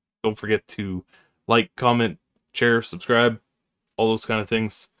don't forget to like, comment, share, subscribe, all those kind of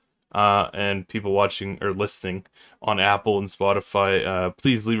things. And people watching or listening on Apple and Spotify,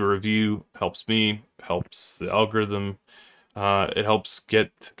 please leave a review. Helps me, helps the algorithm. It helps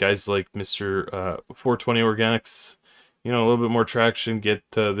get guys like Mr. 420 Organics, a little bit more traction. Get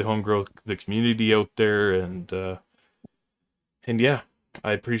the home growth, the community out there, and yeah,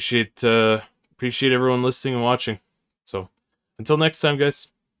 I appreciate everyone listening and watching. So until next time, guys.